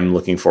explore, and I'm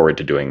looking forward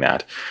to doing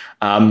that.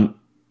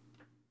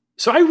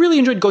 So I really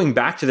enjoyed going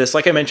back to this.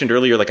 Like I mentioned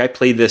earlier, like I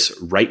played this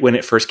right when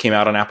it first came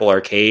out on Apple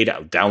Arcade.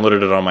 I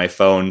downloaded it on my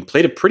phone,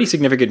 played a pretty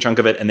significant chunk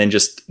of it, and then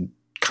just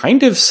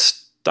kind of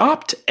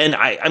stopped. And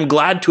I'm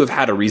glad to have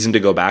had a reason to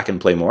go back and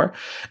play more.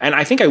 And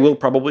I think I will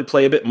probably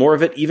play a bit more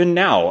of it even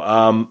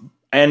now.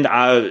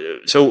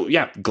 So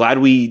glad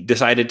we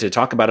decided to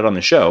talk about it on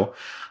the show.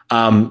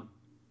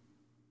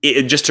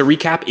 Just to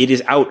recap, it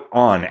is out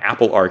on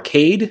Apple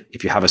Arcade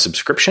if you have a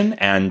subscription.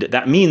 And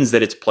that means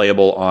that it's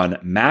playable on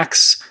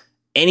Macs,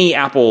 any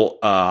Apple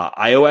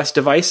iOS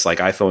device like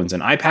iPhones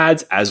and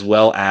iPads, as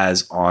well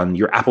as on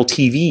your Apple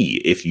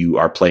TV if you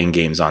are playing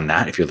games on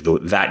that, if you're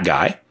that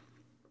guy.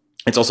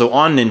 It's also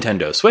on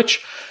Nintendo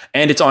Switch,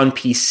 and it's on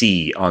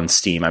PC on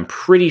Steam. I'm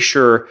pretty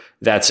sure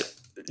that's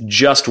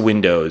just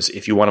Windows.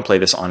 If you want to play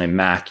this on a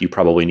Mac, you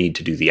probably need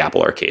to do the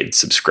Apple Arcade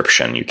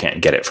subscription. You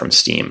can't get it from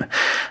Steam.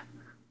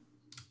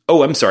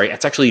 Oh, I'm sorry.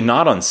 It's actually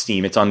not on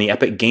Steam. It's on the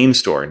Epic Game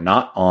Store,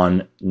 not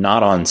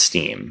on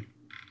Steam.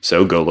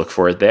 So go look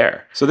for it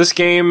there. So this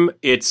game,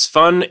 it's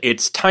fun,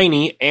 it's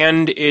tiny,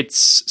 and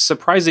it's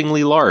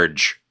surprisingly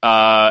large.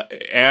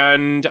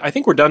 And I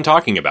think we're done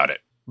talking about it.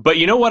 But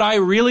you know what I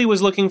really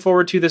was looking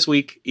forward to this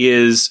week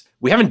is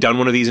we haven't done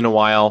one of these in a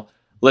while.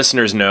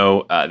 Listeners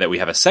know that we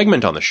have a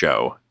segment on the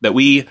show that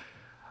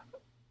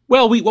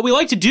what we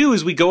like to do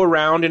is we go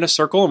around in a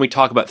circle and we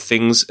talk about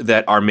things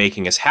that are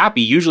making us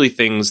happy, usually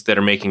things that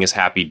are making us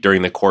happy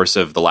during the course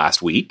of the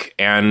last week.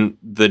 And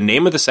the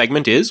name of the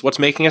segment is What's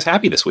Making Us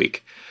Happy This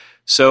Week?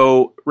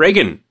 So,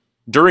 Raygan,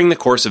 during the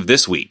course of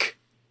this week.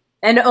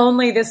 And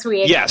only this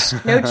week. Yes.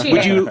 No cheating.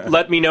 Would you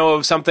let me know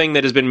of something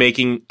that has been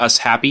making us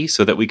happy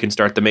so that we can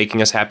start the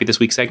Making Us Happy This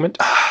Week segment?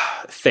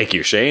 Thank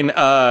you, Shane.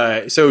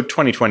 So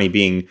 2020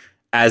 being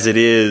as it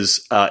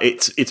is,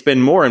 it's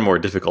been more and more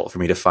difficult for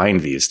me to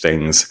find these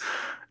things,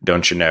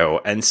 don't you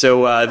know? And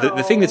so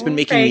the thing that's been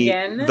making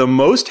Raygan. me the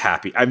most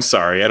happy, I'm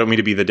sorry, I don't mean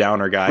to be the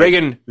downer guy.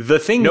 Raygan,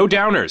 no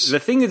downers. The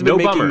thing that's been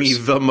making me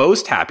the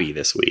most happy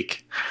this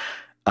week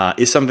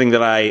is something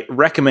that I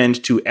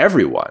recommend to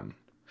everyone,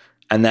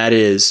 and that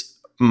is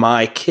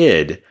my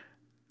kid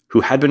who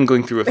had been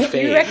going through a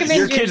phase.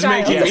 Your kid's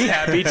making me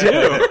happy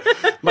too.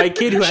 My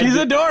kid, she's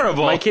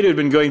adorable. My kid had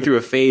been going through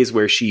a phase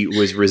where she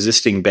was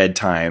resisting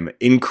bedtime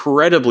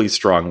incredibly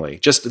strongly,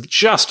 just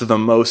the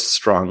most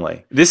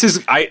strongly.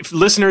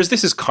 Listeners,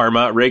 this is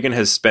karma. Raygan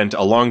has spent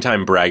a long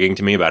time bragging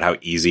to me about how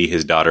easy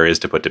his daughter is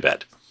to put to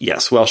bed.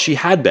 Yes, well, she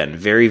had been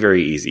very,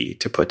 very easy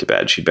to put to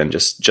bed. She'd been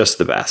just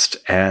the best.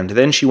 And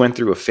then she went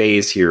through a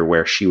phase here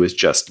where she was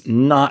just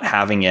not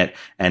having it,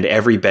 and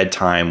every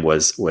bedtime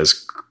was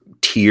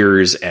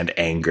tears and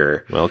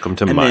anger. Welcome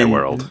to my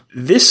world.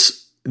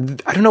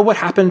 I don't know what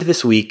happened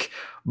this week,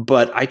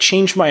 but I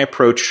changed my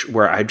approach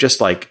where I'm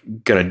just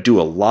gonna do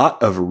a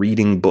lot of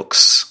reading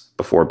books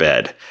before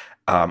bed.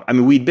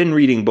 We'd been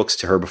reading books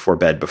to her before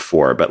bed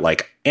before, but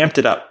amped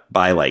it up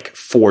by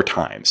 4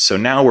 times. So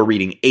now we're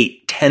reading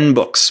 8-10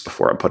 books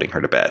before I'm putting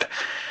her to bed.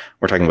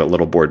 We're talking about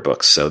little board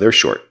books, so they're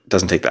short. It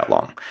doesn't take that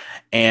long.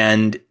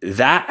 And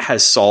that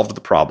has solved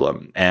the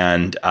problem.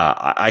 And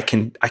I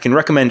can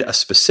recommend a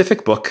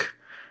specific book.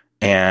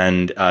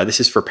 And this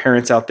is for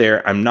parents out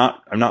there. I'm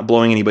not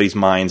blowing anybody's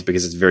minds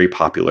because it's very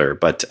popular.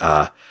 But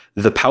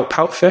The Pout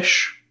Pout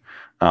Fish,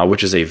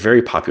 which is a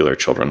very popular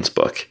children's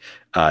book,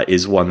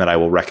 is one that I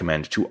will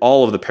recommend to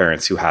all of the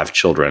parents who have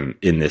children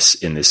in this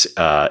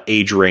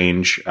age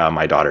range.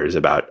 My daughter is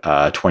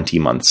about 20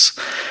 months,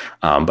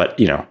 but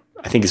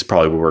I think this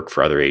probably will work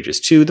for other ages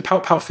too. The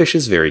Pout Pout Fish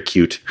is very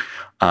cute.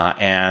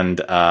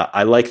 And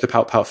I like the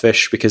Pout Pout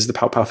Fish because the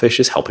Pout Pout Fish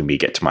is helping me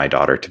get to my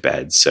daughter to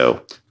bed.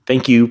 So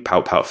thank you,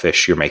 Pout Pout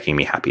Fish. You're making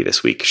me happy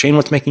this week. Shane,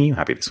 what's making you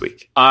happy this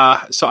week?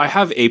 So I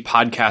have a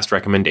podcast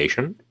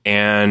recommendation.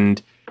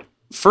 And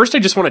first, I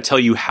just want to tell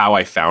you how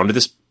I found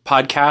this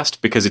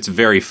podcast because it's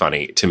very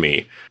funny to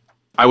me.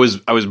 I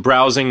was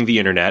browsing the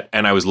internet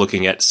and I was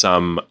looking at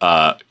some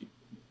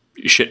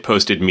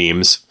shit-posted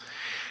memes.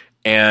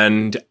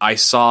 And I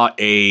saw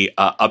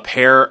a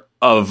pair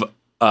of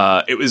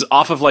it was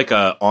off of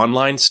a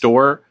online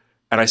store,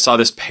 and I saw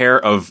this pair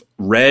of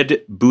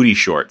red booty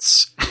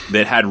shorts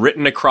that had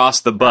written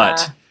across the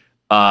butt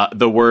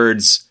the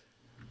words,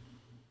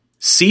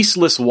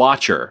 "Ceaseless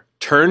watcher,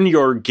 turn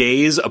your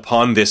gaze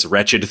upon this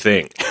wretched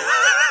thing."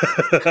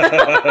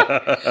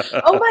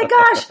 Oh my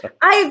gosh,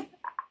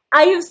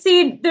 I have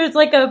seen there's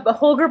a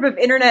whole group of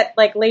internet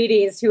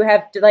ladies who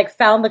have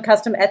found the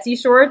custom Etsy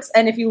shorts,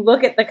 and if you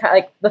look at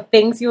the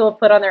things you will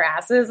put on their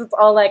asses, it's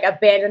all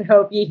 "Abandon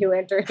hope ye who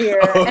enter here."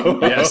 Oh,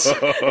 yes,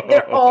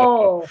 they're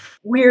all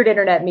weird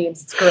internet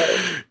memes. It's great.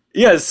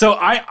 Yeah, so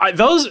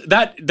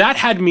that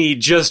had me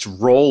just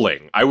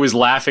rolling. I was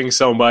laughing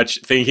so much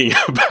thinking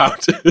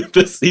about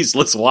the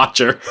ceaseless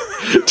watcher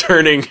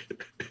turning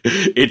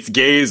its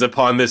gaze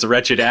upon this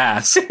wretched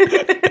ass.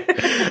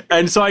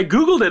 And so I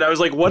Googled it. I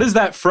was like, what is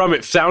that from?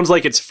 It sounds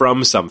like it's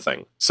from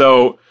something.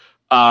 So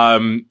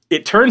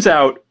it turns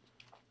out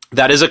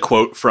that is a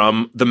quote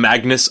from the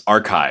Magnus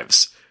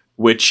Archives,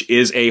 which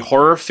is a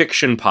horror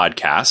fiction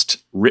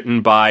podcast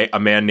written by a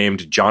man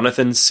named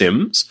Jonathan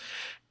Sims.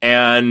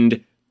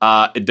 And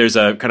there's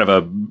a kind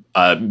of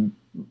a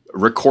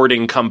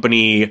recording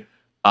company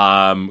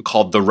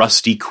called The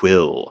Rusty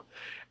Quill.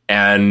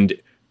 And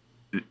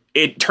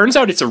it turns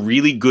out it's a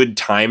really good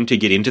time to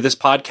get into this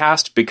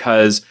podcast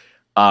because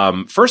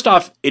first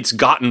off, it's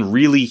gotten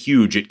really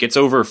huge. It gets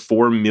over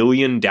 4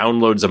 million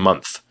downloads a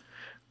month,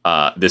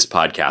 this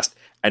podcast.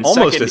 And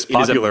almost second, as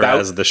popular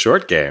as The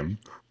Short Game.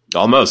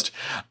 Almost.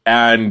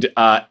 And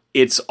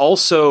it's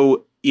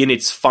also in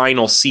its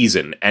final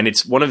season. And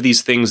it's one of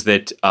these things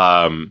that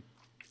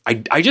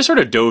I just sort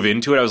of dove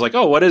into it. I was like,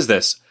 oh, what is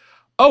this?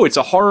 Oh, it's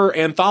a horror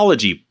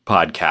anthology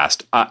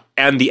podcast.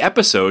 And the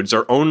episodes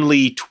are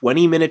only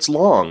 20 minutes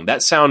long.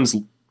 That sounds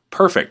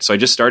perfect. So I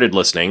just started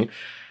listening.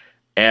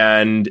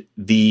 And in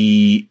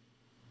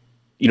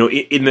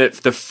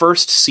the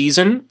first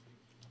season,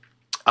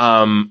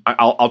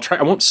 I'll try.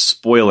 I won't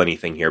spoil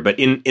anything here, but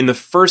in the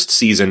first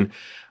season,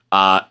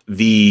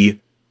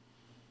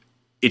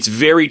 it's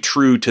very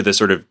true to the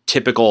sort of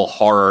typical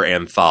horror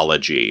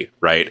anthology,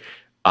 right?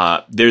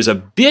 There's a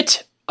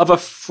bit of a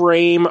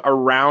frame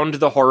around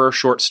the horror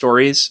short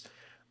stories,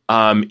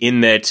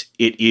 in that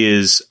it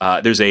is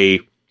there's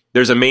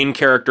a main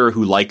character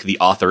who, like the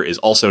author, is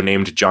also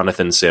named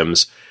Jonathan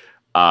Sims,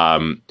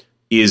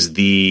 is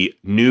the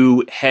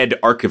new head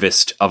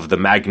archivist of the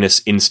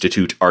Magnus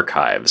Institute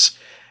archives.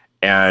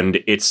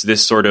 And it's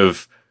this sort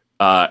of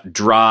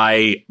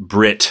dry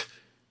Brit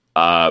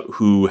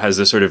who has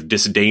this sort of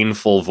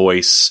disdainful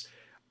voice,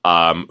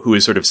 who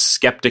is sort of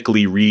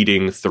skeptically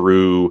reading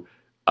through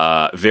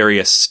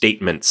various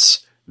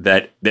statements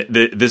that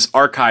this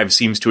archive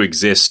seems to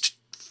exist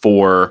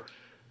for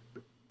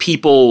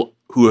people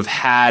who have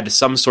had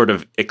some sort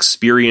of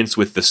experience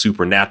with the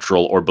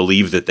supernatural or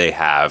believe that they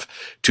have,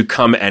 to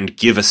come and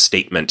give a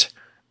statement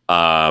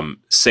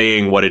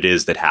saying what it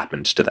is that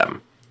happened to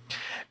them.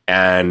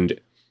 And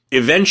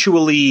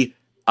eventually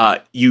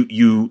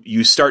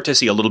you start to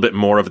see a little bit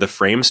more of the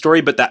frame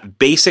story, but that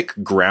basic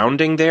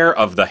grounding there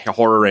of the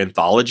horror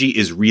anthology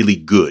is really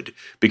good,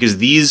 because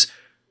these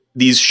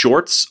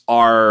shorts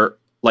are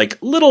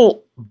like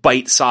little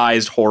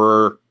bite-sized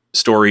horror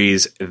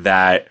stories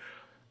that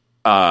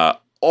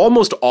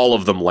almost all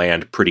of them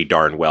land pretty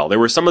darn well. There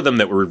were some of them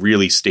that were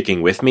really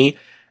sticking with me,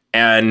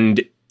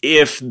 and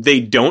if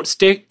they don't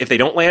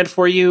land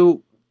for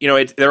you,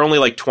 they're only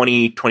like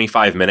 20,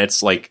 25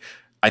 minutes, like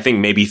I think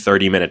maybe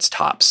 30 minutes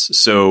tops.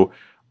 So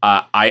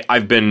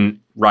I've been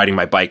riding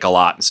my bike a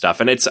lot and stuff,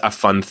 and it's a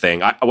fun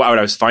thing. What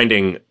I was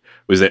finding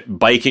was that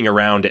biking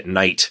around at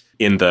night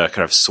in the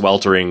kind of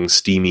sweltering,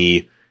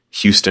 steamy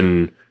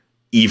Houston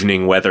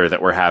evening weather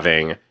that we're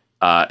having,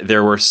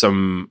 there were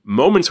some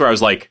moments where I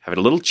was like having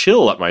a little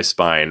chill up my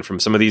spine from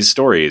some of these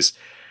stories.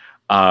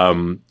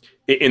 In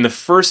the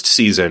first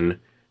season,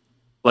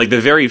 like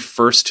the very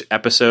first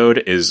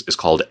episode is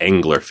called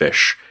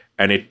Anglerfish,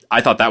 and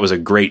I thought that was a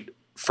great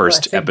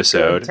first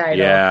episode.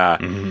 Yeah.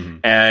 Mm-hmm.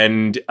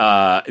 And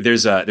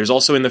there's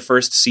also in the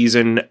first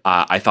season,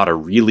 I thought, a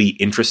really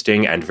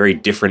interesting and very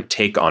different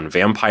take on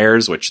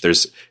vampires, which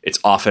it's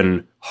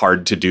often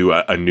hard to do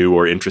a new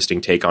or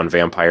interesting take on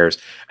vampires.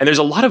 And there's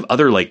a lot of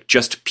other like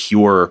just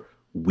pure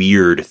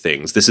weird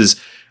things. This is,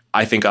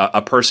 I think,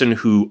 a person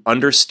who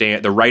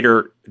the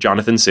writer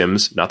Jonathan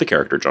Sims, not the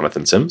character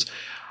Jonathan Sims,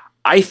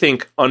 I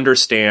think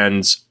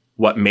understands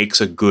what makes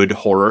a good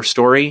horror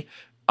story.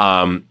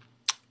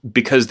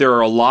 Because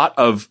there's a lot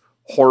of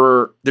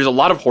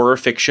horror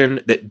fiction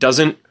that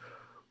doesn't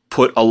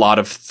put a lot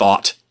of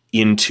thought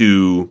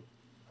into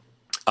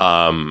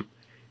how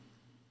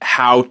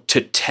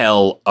to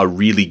tell a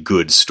really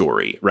good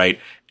story, right?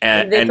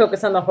 And they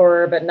focus on the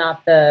horror, but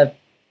not the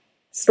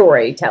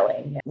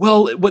storytelling.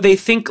 Well, they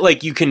think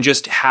like you can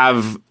just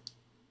have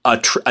a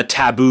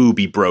taboo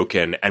be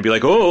broken and be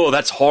like, oh,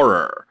 that's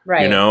horror,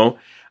 right?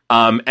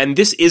 And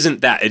this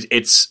isn't that.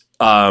 It's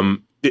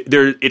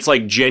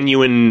like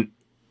genuine.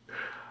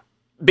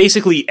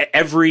 Basically,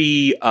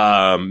 every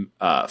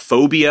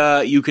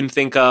phobia you can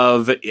think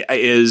of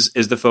is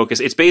the focus.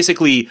 It's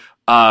basically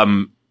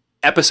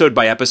episode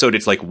by episode.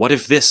 It's like, what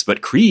if this,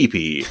 but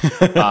creepy.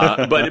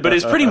 But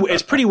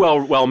it's pretty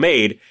well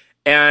made.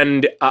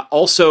 And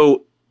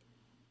also,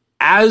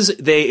 as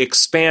they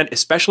expand,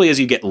 especially as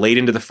you get late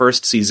into the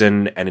first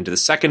season and into the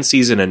second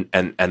season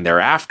and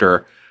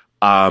thereafter,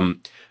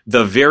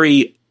 the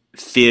very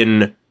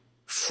thin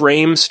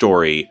frame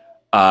story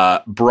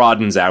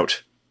broadens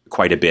out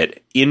quite a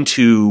bit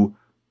into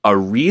a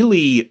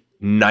really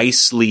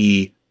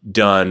nicely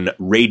done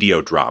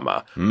radio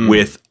drama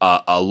with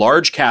a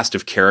large cast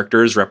of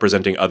characters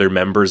representing other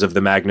members of the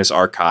Magnus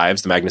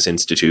Archives, the Magnus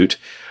Institute,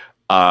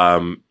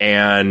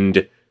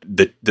 and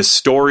the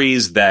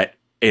stories that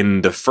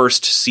in the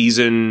first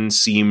season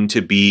seem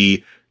to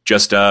be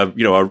just a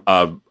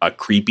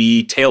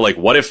creepy tale. Like,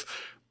 what if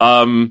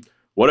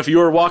you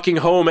were walking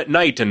home at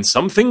night and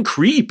something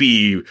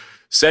creepy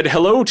said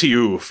hello to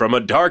you from a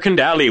darkened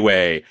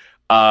alleyway?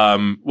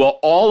 Well,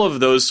 all of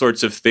those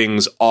sorts of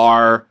things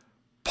are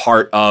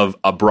part of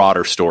a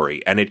broader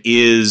story, and it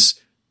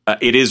is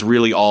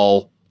really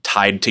all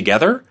tied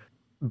together.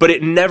 But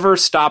it never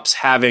stops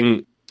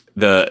having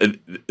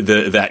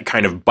that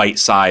kind of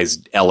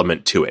bite-sized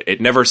element to it.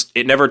 It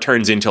never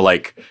turns into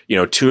like,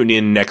 tune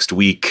in next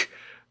week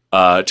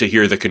to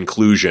hear the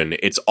conclusion.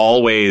 It's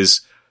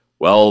always,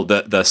 well,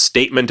 the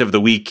statement of the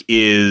week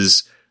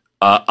is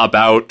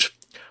about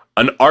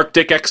an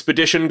Arctic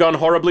expedition gone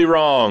horribly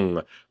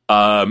wrong.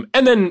 And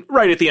then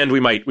right at the end, we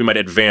might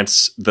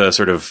advance the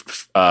sort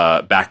of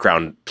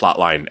background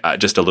plotline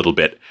just a little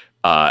bit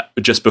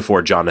just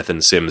before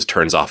Jonathan Sims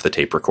turns off the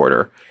tape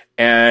recorder.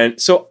 And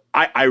so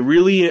I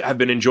really have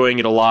been enjoying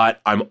it a lot.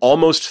 I'm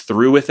almost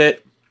through with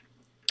it.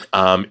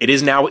 It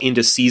is now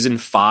into season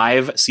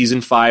 5.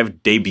 Season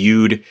 5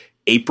 debuted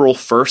April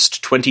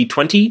 1st,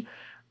 2020.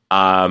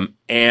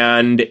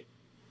 And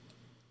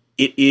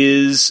it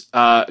is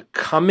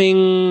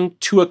coming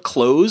to a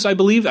close, I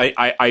believe.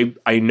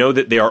 I know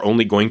that they are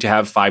only going to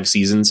have 5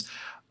 seasons.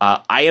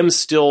 I am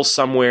still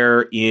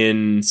somewhere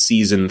in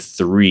season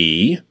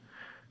 3.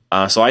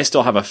 So I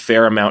still have a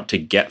fair amount to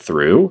get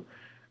through.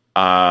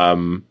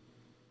 Actually,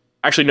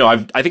 no,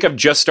 I think I've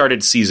just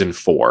started season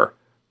 4.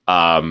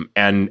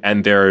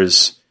 And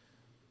there's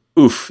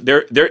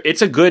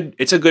it's a good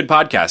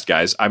podcast,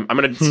 guys. I'm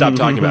going to stop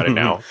talking about it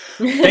now.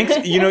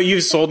 Thanks.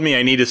 You've sold me.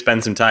 I need to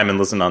spend some time and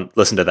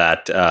listen to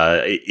that.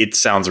 It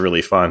sounds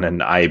really fun,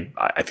 and I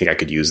think I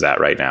could use that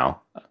right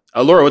now.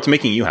 Laura, what's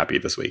making you happy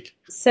this week?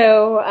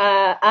 So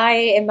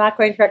I am not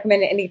going to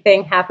recommend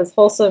anything half as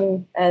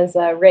wholesome as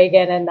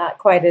Raygan and not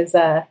quite as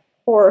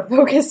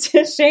horror-focused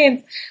as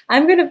Shane's.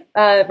 I'm going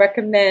to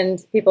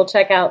recommend people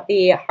check out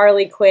the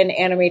Harley Quinn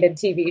animated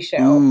TV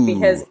show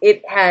because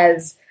it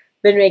has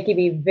been making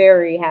me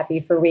very happy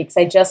for weeks.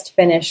 I just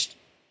finished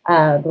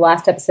the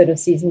last episode of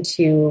season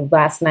 2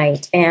 last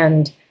night,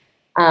 and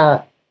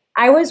I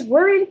was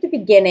worried at the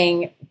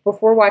beginning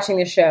before watching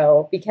the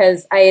show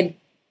because I had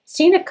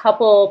seen a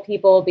couple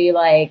people be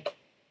like,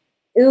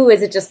 ooh,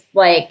 is it just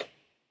like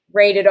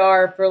rated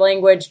R for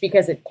language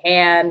because it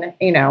can,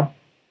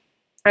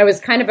 I was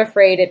kind of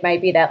afraid it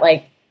might be that,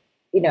 I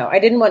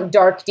didn't want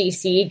dark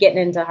DC getting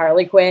into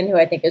Harley Quinn, who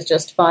I think is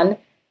just fun.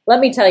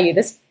 Let me tell you,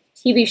 this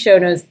TV show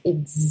knows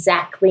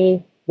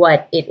exactly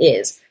what it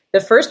is. The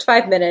first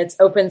 5 minutes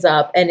opens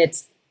up, and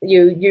it's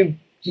you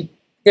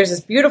there's this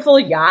beautiful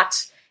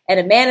yacht,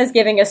 and a man is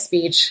giving a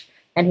speech,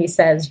 and he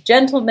says,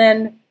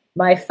 "Gentlemen,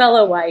 my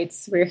fellow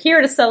whites, we're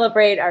here to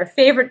celebrate our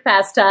favorite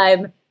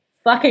pastime,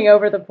 fucking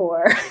over the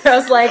poor." I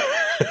was like,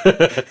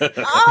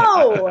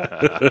 oh,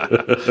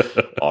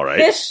 all right.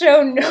 This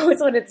show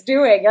knows what it's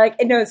doing.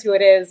 It knows who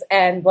it is.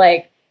 And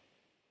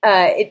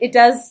it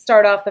does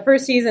start off, the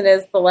first season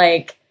is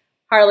the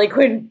Harley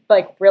Quinn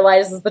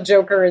realizes the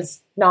Joker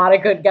is not a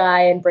good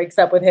guy and breaks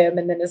up with him.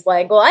 And then is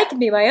like, well, I can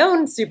be my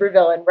own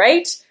supervillain,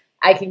 right?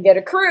 I can get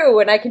a crew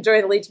and I can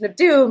join the Legion of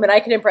Doom and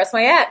I can impress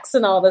my ex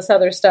and all this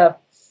other stuff.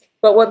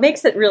 But what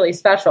makes it really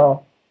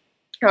special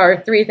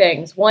are 3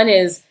 things. One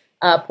is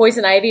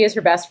Poison Ivy is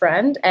her best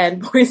friend,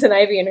 and Poison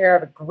Ivy and her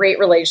have a great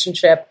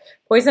relationship.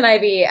 Poison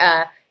Ivy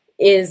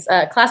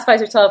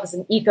classifies herself as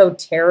an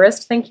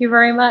eco-terrorist. Thank you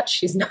very much.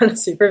 She's not a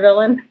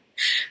supervillain.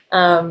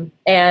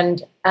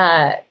 And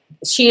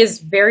she is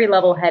very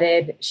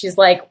level-headed. She's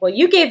like, well,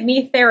 you gave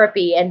me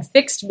therapy and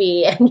fixed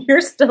me, and you're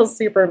still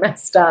super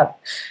messed up,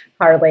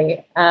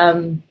 Harley.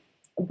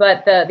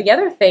 But the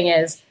other thing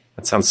is...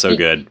 That sounds so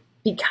good.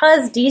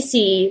 Because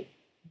DC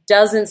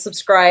doesn't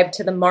subscribe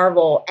to the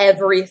Marvel,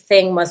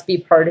 everything must be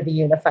part of a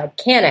unified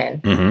canon.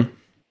 Mm-hmm.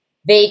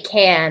 They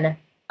can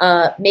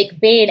make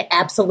Bane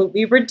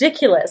absolutely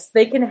ridiculous.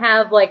 They can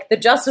have the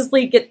Justice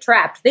League get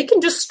trapped. They can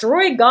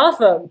destroy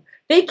Gotham.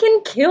 They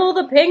can kill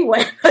the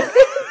Penguin. They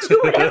can do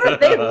whatever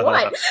they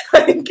want.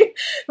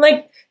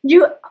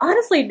 You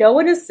honestly, no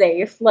one is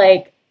safe.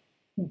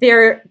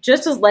 They're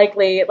just as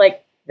likely.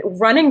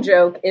 Running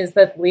joke is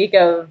that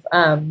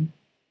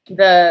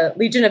the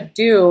Legion of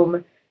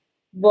Doom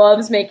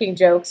loves making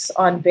jokes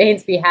on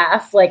Bane's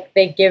behalf.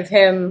 They give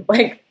him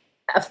a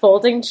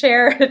folding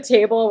chair at a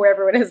table where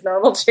everyone has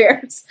normal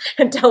chairs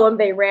and tell him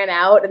they ran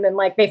out, and then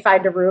they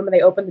find a room and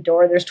they open the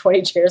door and there's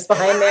 20 chairs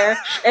behind there,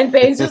 and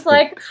Bane's just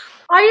like,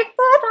 I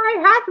thought I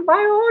had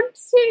my own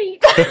seat.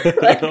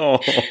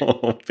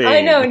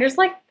 I know, and you're just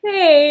like,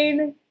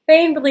 Bane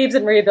believes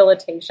in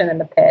rehabilitation in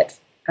the pit.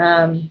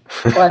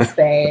 Bless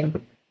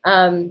Bane.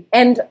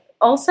 And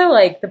also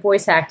the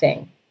voice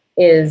acting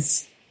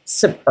is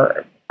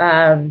superb.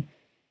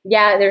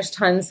 There's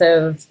tons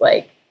of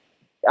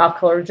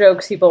off-color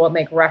jokes. People will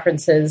make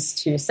references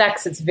to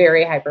sex. It's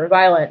very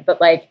hyper-violent. But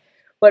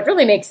what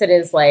really makes it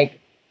is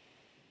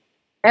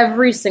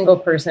every single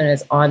person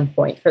is on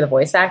point for the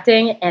voice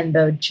acting, and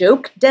the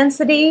joke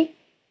density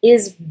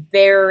is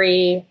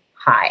very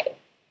high.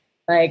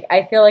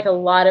 I feel a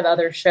lot of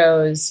other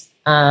shows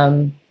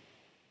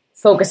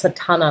focus a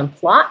ton on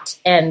plot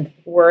and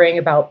worrying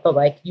about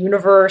the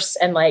universe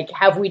and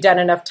have we done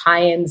enough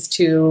tie-ins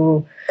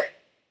to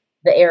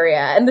the area.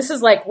 And this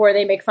is where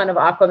they make fun of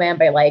Aquaman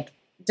by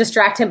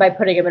distract him by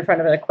putting him in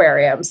front of an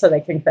aquarium so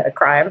they can commit a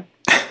crime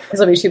because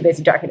they'll be too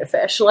busy talking to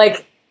fish.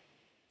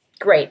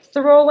 Great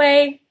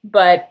throwaway,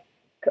 but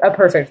a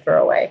perfect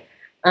throwaway.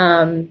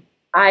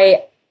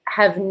 I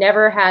have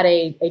never had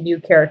a new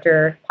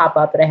character pop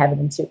up that I haven't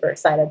been super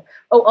excited.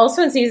 Oh,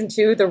 also in season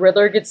 2, the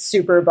Riddler gets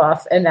super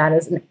buff, and that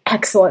is an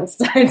excellent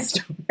side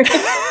story.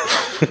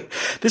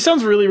 This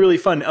sounds really, really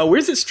fun.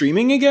 Where's it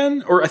streaming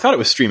again? Or I thought it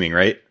was streaming,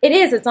 right? It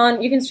is. It's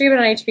on. You can stream it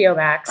on HBO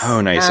Max.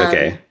 Oh, nice.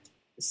 Okay.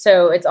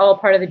 So it's all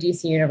part of the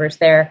DC universe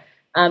there.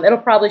 It'll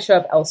probably show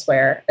up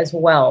elsewhere as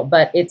well,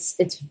 but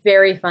it's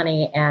very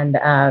funny,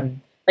 and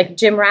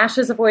Jim Rash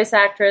is a voice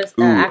actress.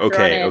 Ooh, actor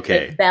okay, on it.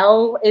 okay.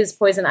 Belle is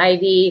Poison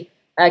Ivy.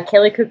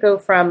 Kelly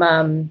Kuko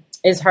from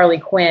is Harley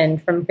Quinn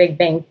from Big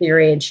Bang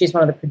Theory, and she's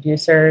one of the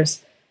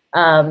producers.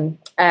 Alan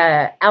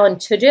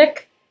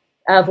Tudyk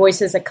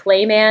voices a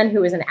Clayman,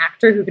 who is an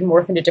actor who can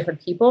morph into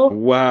different people.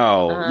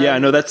 Wow.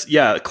 That's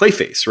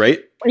Clayface, right?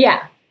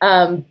 Yeah.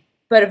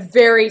 But a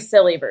very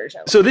silly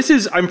version. So this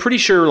is, I'm pretty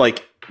sure,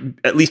 like,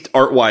 at least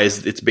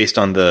art-wise, it's based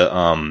on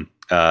the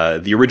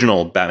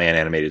original Batman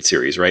animated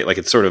series, right? Like,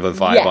 it's sort of a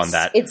vibe on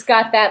that. It's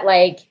got that,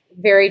 like,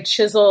 very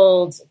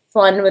chiseled,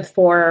 fun with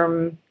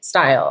form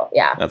style.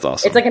 Yeah. That's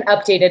awesome. It's like an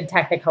updated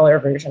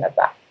Technicolor version of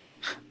that.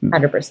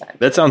 100%.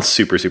 That sounds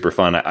super, super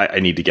fun. I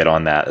need to get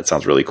on that. That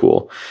sounds really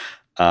cool.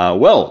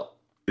 Well,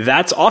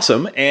 that's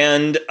awesome.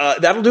 And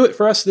that'll do it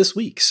for us this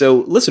week. So,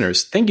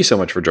 listeners, thank you so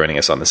much for joining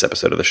us on this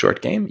episode of The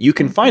Short Game. You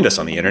can find us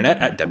on the internet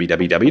at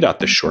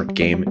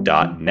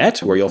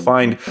www.theshortgame.net, where you'll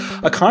find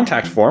a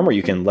contact form where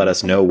you can let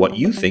us know what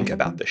you think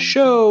about the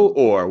show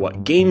or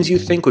what games you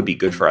think would be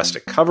good for us to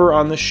cover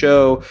on the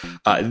show.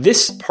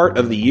 This part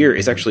of the year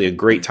is actually a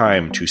great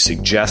time to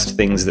suggest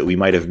things that we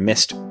might have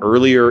missed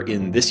earlier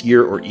in this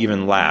year or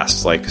even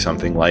last, like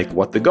something like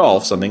What the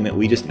Golf, something that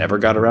we just never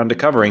got around to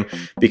covering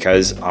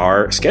because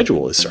our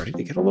schedule is starting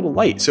to get a little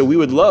light. So we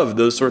would love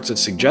those sorts of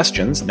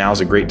suggestions. Now's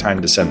a great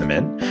time to send them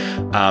in.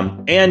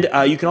 And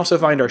you can also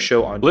find our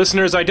show on...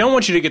 Listeners, I don't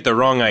want you to get the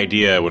wrong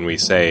idea when we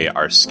say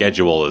our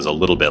schedule is a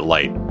little bit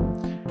light.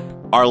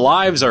 Our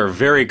lives are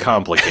very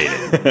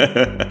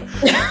complicated.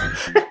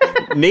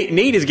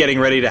 Nate is getting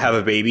ready to have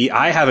a baby.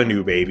 I have a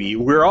new baby.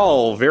 We're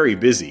all very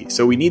busy.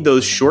 So we need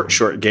those short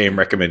game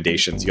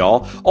recommendations,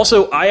 y'all.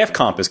 Also, IF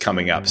Comp is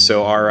coming up.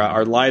 So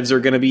our lives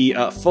are going to be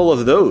full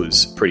of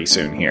those pretty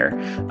soon here.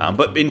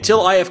 But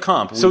until IF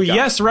Comp... So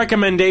yes,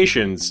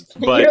 recommendations.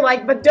 But you're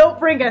like, but don't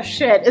bring us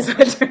shit, is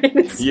what you're trying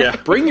to say. Yeah,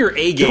 bring your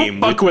A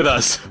game. Don't fuck with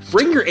us.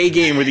 Bring your A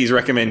game with these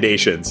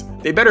recommendations.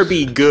 They better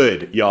be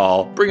good,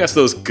 y'all. Bring us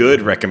those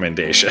good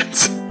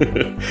recommendations.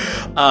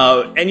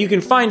 And you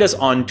can find us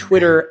on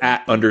Twitter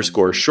at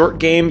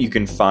 _shortgame. You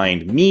can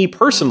find me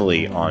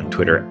personally on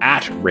Twitter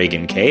at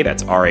RayganK.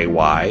 That's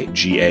RayGanK.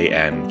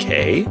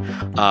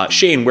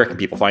 Shane, where can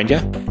people find you?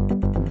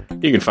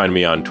 You can find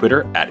me on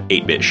Twitter at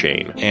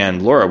 8BitShane.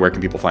 And Laura, where can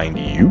people find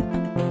you?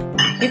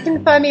 You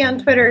can find me on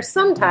Twitter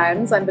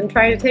sometimes. I've been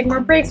trying to take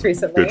more breaks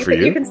recently. Good for but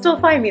you. You can still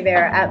find me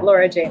there at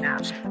Laura J.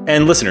 Nash.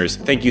 And listeners,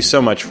 thank you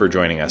so much for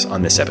joining us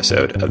on this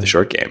episode of The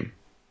Short Game.